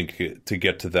 I think, to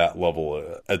get to that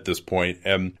level at this point.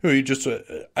 And I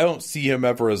don't see him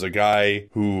ever as a guy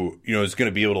who, is going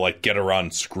to be able to get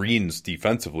around screens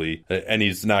defensively, and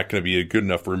he's not going to be a good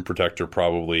enough rim protector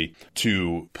probably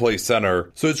to play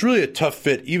center. So it's really a tough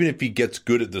fit, even if he gets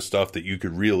good at the stuff that you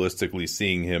could realistically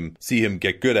see him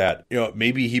get good at.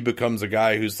 Maybe he becomes a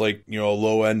guy who's a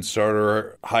low-end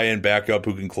starter, high-end backup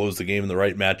who can close the game in the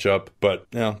right matchup, but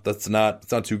that's not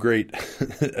not too great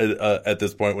at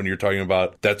this point when you're talking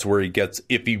about that's where he gets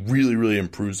if he really, really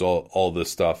improves all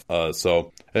this stuff.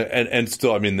 And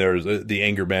still, I mean, there's the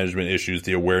anger management issues,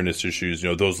 the awareness issues,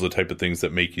 those are the type of things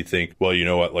that make you think, well, you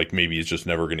know what, like maybe he's just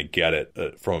never going to get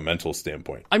it from a mental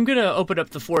standpoint. I'm going to open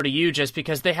up the floor to you just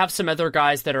because they have some other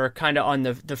guys that are kind of on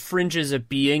the fringes of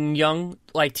being young,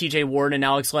 like TJ Warren and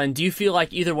Alex Len. Do you feel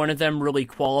like either one of them really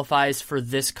qualifies for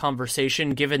this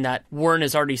conversation, given that Warren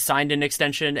has already signed an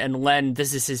extension and Len,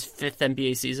 this is his 5th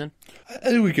NBA season? I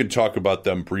think we can talk about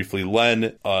them briefly. Len,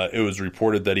 it was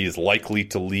reported that he is likely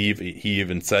to leave. He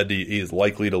even said he is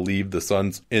likely to leave the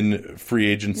Suns in free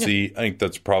agency. Yeah. I think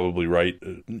that's probably right.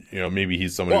 Maybe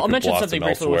he's someone who could blossom elsewhere. I'll mention something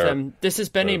briefly with him. This has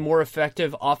been a more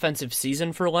effective offensive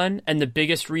season for Len, and the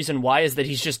biggest reason why is that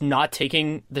he's just not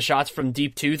taking the shots from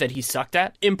deep two that he sucked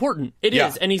at. Important. It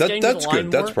is, and he's getting to the line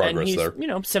more. That's progress, and he's,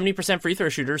 70% free throw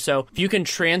shooter, so if you can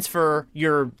transfer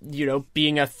your,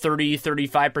 being a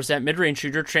 30-35% mid-range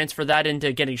shooter, transfer that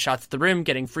into getting shots at the rim,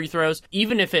 getting free throws,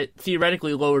 even if it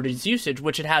theoretically lowered his usage,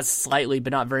 which it has slightly,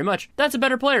 but not very much, that's a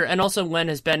better player. And also Len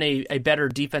has been a better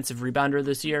defensive rebounder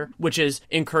this year, which is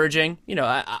encouraging.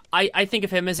 I think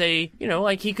of him as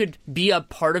he could be a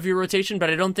part of your rotation, but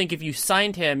I don't think if you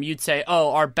signed him, you'd say,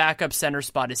 oh, our backup center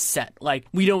spot is set. Like,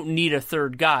 we don't need a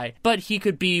third guy, but he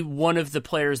could be one of the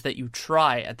players that you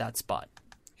try at that spot.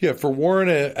 Yeah, for Warren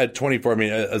at 24, I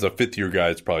mean, as a fifth-year guy,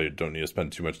 it's probably don't need to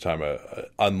spend too much time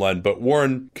on Len. But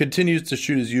Warren continues to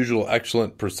shoot his usual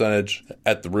excellent percentage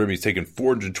at the rim. He's taken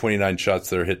 429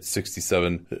 shots that are hit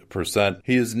 67%.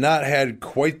 He has not had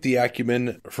quite the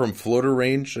acumen from floater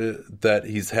range that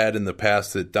he's had in the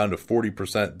past, down to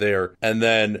 40% there. And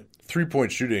then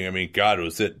three-point shooting, I mean, God,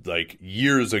 was it like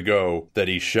years ago that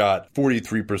he shot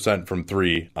 43% from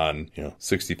three on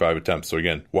 65 attempts. So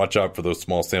again, watch out for those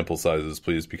small sample sizes,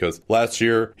 please, because last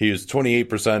year he was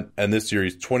 28% and this year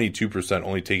he's 22%,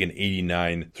 only taking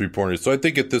 89 three-pointers. So I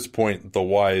think at this point, the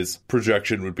wise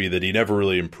projection would be that he never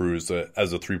really improves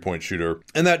as a three-point shooter.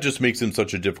 And that just makes him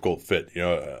such a difficult fit.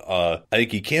 I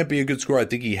think he can't be a good scorer. I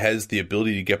think he has the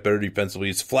ability to get better defensively.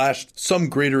 He's flashed some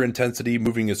greater intensity,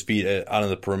 moving his feet out on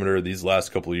the perimeter these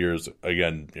last couple of years.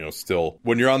 Again, still,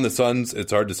 when you're on the Suns,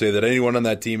 it's hard to say that anyone on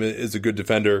that team is a good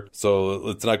defender. So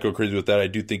let's not go crazy with that. I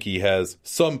do think he has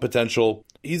some potential.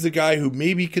 He's a guy who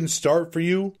maybe can start for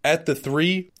you at the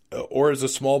 3 or as a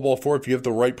small ball 4 if you have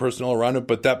the right personnel around him,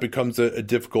 but that becomes a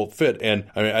difficult fit. And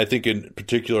I mean, I think in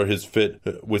particular his fit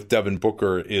with Devin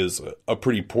Booker is a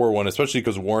pretty poor one, especially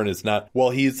because Warren is not,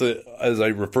 he's as I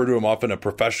refer to him often, a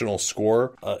professional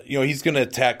scorer. He's going to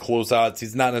attack closeouts.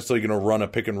 He's not necessarily going to run a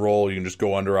pick and roll. You can just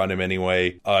go under on him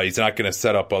anyway. He's not going to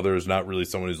set up others, not really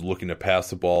someone who's looking to pass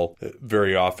the ball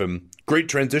very often. Great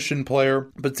transition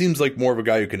player, but seems like more of a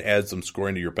guy who can add some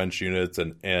scoring to your bench units,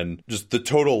 and just the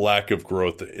total lack of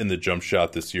growth in the jump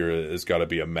shot this year has got to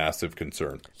be a massive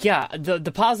concern. Yeah,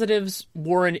 the positives,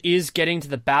 Warren is getting to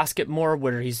the basket more,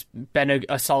 where he's been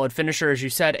a solid finisher, as you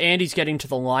said, and he's getting to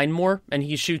the line more, and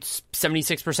he shoots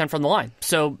 76% from the line.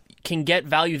 So can get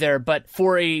value there, but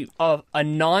for a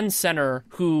non-center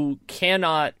who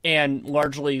cannot and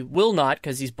largely will not,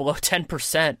 because he's below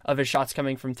 10% of his shots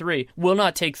coming from 3, will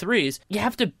not take threes, you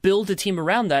have to build a team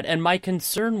around that. And my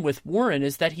concern with Warren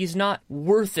is that he's not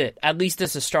worth it, at least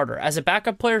as a starter. As a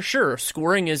backup player, sure,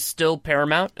 scoring is still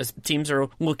paramount, as teams are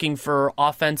looking for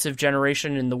offensive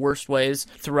generation in the worst ways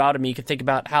throughout. I mean, you can think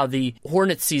about how the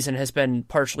Hornets season has been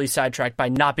partially sidetracked by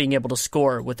not being able to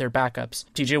score with their backups.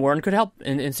 TJ Warren could help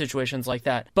in situations like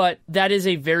that. But that is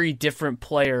a very different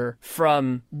player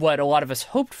from what a lot of us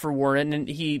hoped for Warren. And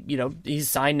he's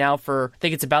signed now for, I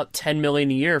think it's about $10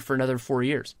 million a year for another 4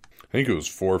 years. I think it was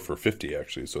 4 for $50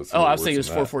 actually. So it's I was thinking it was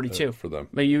 442 for them.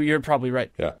 But you're probably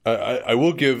right. Yeah, I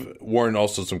will give Warren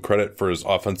also some credit for his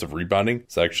offensive rebounding.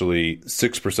 It's actually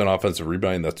 6% offensive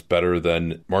rebounding. That's better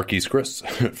than Marquise Chris,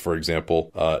 for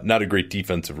example. Not a great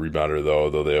defensive rebounder though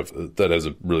that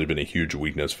hasn't really been a huge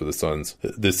weakness for the Suns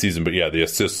this season. But yeah, the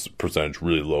assist percentage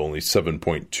really low. Only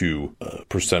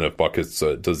 7.2% of buckets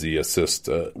does he assist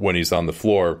when he's on the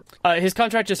floor. His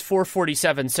contract is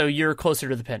 $447, so you're closer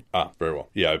to the pin. Very well.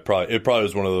 Yeah, it probably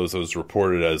was one of those that was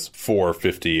reported as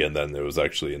 $450, and then there was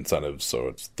actually incentives, so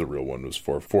it's the real one was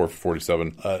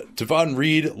 $447. Davon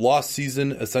Reed, lost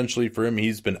season essentially for him.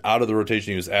 He's been out of the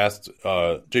rotation. He was asked,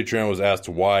 Jay Triano was asked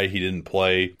why he didn't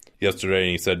play. yesterday,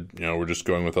 and he said, we're just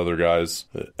going with other guys.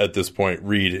 At this point,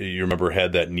 Reed, you remember,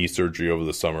 had that knee surgery over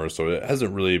the summer, so it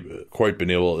hasn't really quite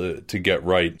been able to get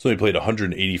right. He's only played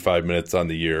 185 minutes on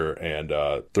the year and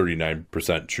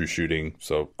 39% true shooting,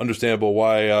 so understandable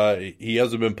why he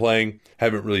hasn't been playing.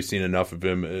 Haven't really seen enough of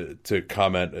him to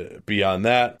comment beyond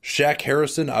that. Shaq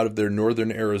Harrison out of their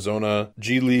Northern Arizona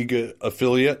G League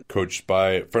affiliate, coached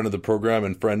by a friend of the program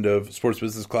and friend of Sports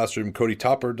Business Classroom, Cody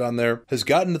Topper down there, has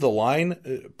gotten to the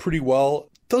line pretty well.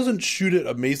 Doesn't shoot it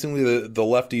amazingly. The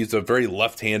lefty is a very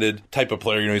left-handed type of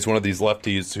player. He's one of these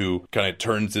lefties who kind of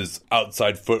turns his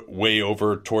outside foot way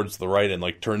over towards the right and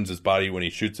turns his body when he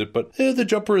shoots it. But the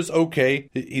jumper is okay.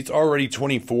 He's already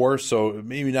 24, so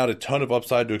maybe not a ton of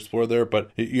upside to explore there.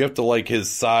 But you have to like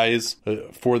his size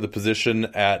for the position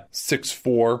at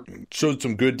 6'4". Showed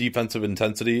some good defensive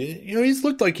intensity. He's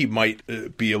looked like he might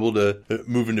be able to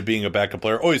move into being a backup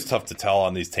player. Always tough to tell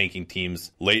on these tanking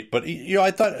teams late. But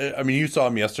I thought, you saw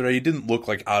him yesterday. He didn't look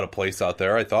like out of place out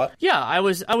there, I thought. Yeah, I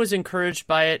was encouraged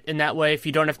by it in that way. If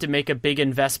you don't have to make a big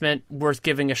investment, worth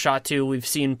giving a shot to. We've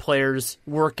seen players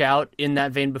work out in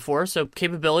that vein before. So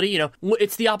capability,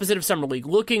 it's the opposite of Summer League.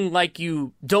 Looking like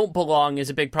you don't belong is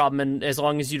a big problem, and as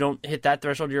long as you don't hit that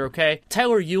threshold, you're okay.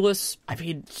 Tyler Ulis,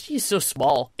 he's so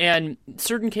small and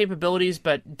certain capabilities,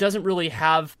 but doesn't really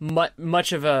have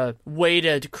much of a way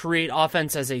to create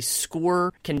offense as a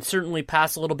scorer. Can certainly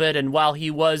pass a little bit, and while he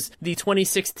was the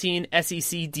 2016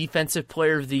 SEC Defensive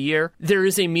Player of the Year, there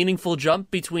is a meaningful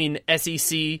jump between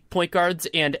SEC point guards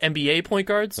and NBA point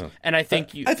guards, and I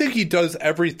think he does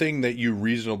everything that you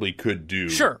reasonably could do.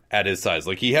 Sure. At his size.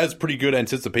 He has pretty good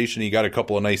anticipation. He got a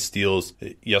couple of nice steals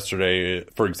yesterday,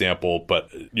 for example, but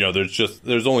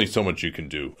there's only so much you can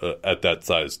do at that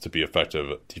size to be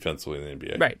effective defensively in the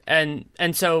NBA. Right,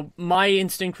 and so my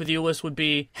instinct with Ulis would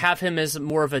be have him as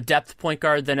more of a depth point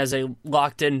guard than as a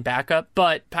locked-in backup,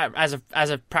 but as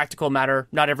a practical matter,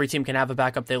 not every team can have a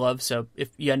backup they love, so if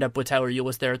you end up with Tyler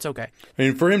Ulis there, it's okay.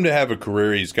 For him to have a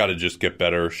career, he's got to just get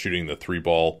better shooting the three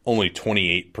ball. Only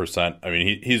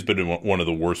 28%. He's been one of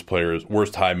the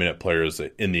worst high-minute players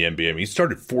in the NBA. He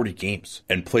started 40 games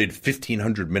and played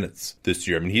 1,500 minutes this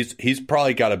year. He's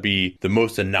probably got to be the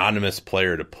most anonymous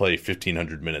player to play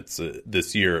 1,500 minutes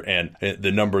this year, and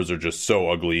the numbers are just so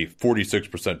ugly.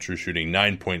 46% true shooting,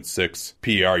 9.6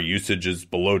 PER usage is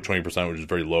below 20%, which is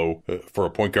very low for a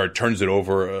point guard. Turns it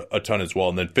over a ton as well,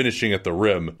 and then finishing at the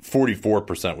rim,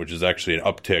 44%, which is actually an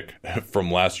uptick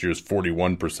from last year's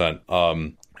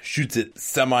 41%. Shoots it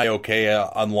semi-okay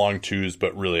on long twos,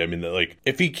 but really,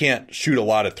 if he can't shoot a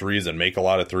lot of threes and make a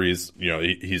lot of threes,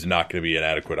 he's not going to be an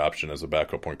adequate option as a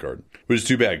backup point guard, which is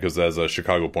too bad because as a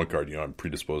Chicago point guard, I'm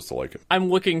predisposed to like him. I'm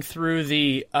looking through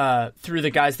the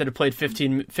guys that have played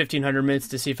 1,500 minutes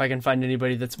to see if I can find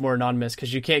anybody that's more anonymous,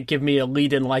 because you can't give me a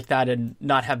lead-in like that and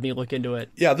not have me look into it.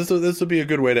 Yeah, this will be a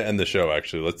good way to end the show,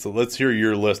 actually. Let's hear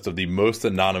your list of the most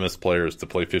anonymous players to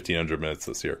play 1,500 minutes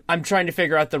this year. I'm trying to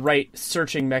figure out the right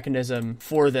searching mechanism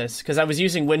for this, because I was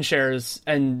using WinShares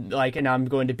and now I'm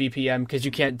going to BPM because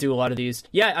you can't do a lot of these.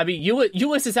 Yeah,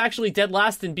 Ulis is actually dead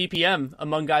last in BPM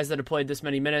among guys that have played this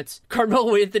many minutes.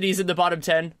 Carmelo Anthony's in the bottom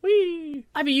 10. Whee!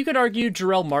 You could argue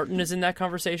Jarrell Martin is in that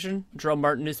conversation. Jarrell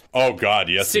Martin is... Oh, God,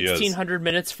 yes, 1,600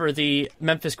 minutes for the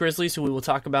Memphis Grizzlies, who we will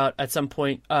talk about at some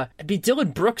point.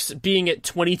 Dylan Brooks being at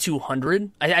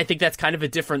 2,200. I think that's kind of a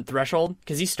different threshold,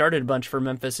 because he started a bunch for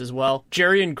Memphis as well.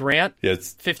 Jerian Grant,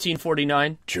 it's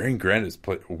 1,549. Jerian Grant has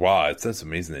played... Wow, that's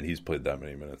amazing that he's played that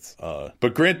many minutes.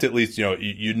 But Grant, at least,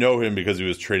 you know him because he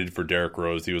was traded for Derrick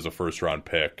Rose. He was a first-round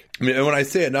pick. And when I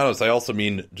say anonymous, I also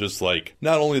mean just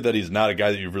not only that he's not a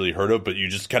guy that you've really heard of, but you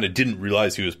just kind of didn't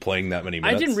realize he was playing that many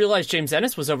minutes. I didn't realize James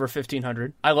Ennis was over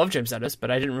 1,500. I love James Ennis,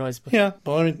 but I didn't realize... Yeah,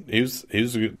 well, he was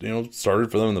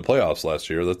started for them in the playoffs last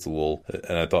year. That's a little...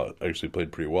 And I thought actually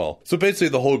played pretty well. So basically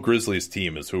the whole Grizzlies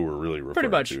team is who we're really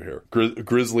referring to here.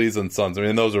 Grizzlies and Suns.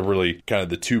 Those are really kind of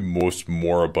the two most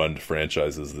moribund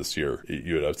franchises this year,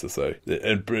 you would have to say.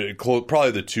 And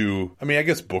probably the two... I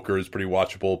guess Booker is pretty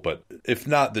watchable, but if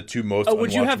not the two most unwatchable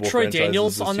would you have Troy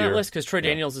Daniels on that year, list? Because Troy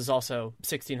Daniels is also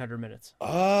 1,600 minutes.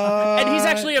 And he's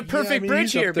actually a perfect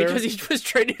bridge here because he was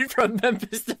traded from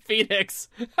Memphis to Phoenix.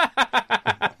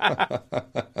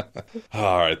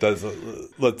 All right,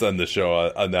 let's end the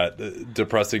show on that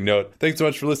depressing note. Thanks so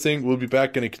much for listening. We'll be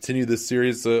back and continue this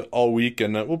series all week,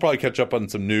 and we'll probably catch up on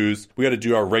some news. We got to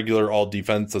do our regular all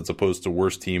defense as opposed to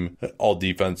worst team all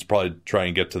defense. Probably try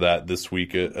and get to that this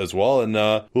week as well, and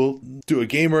we'll do a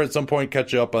gamer at some point,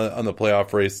 catch up on the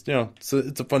playoff race.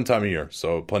 It's a fun time of year,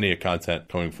 so plenty of content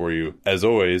coming for you. As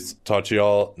always, talk to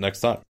y'all next time.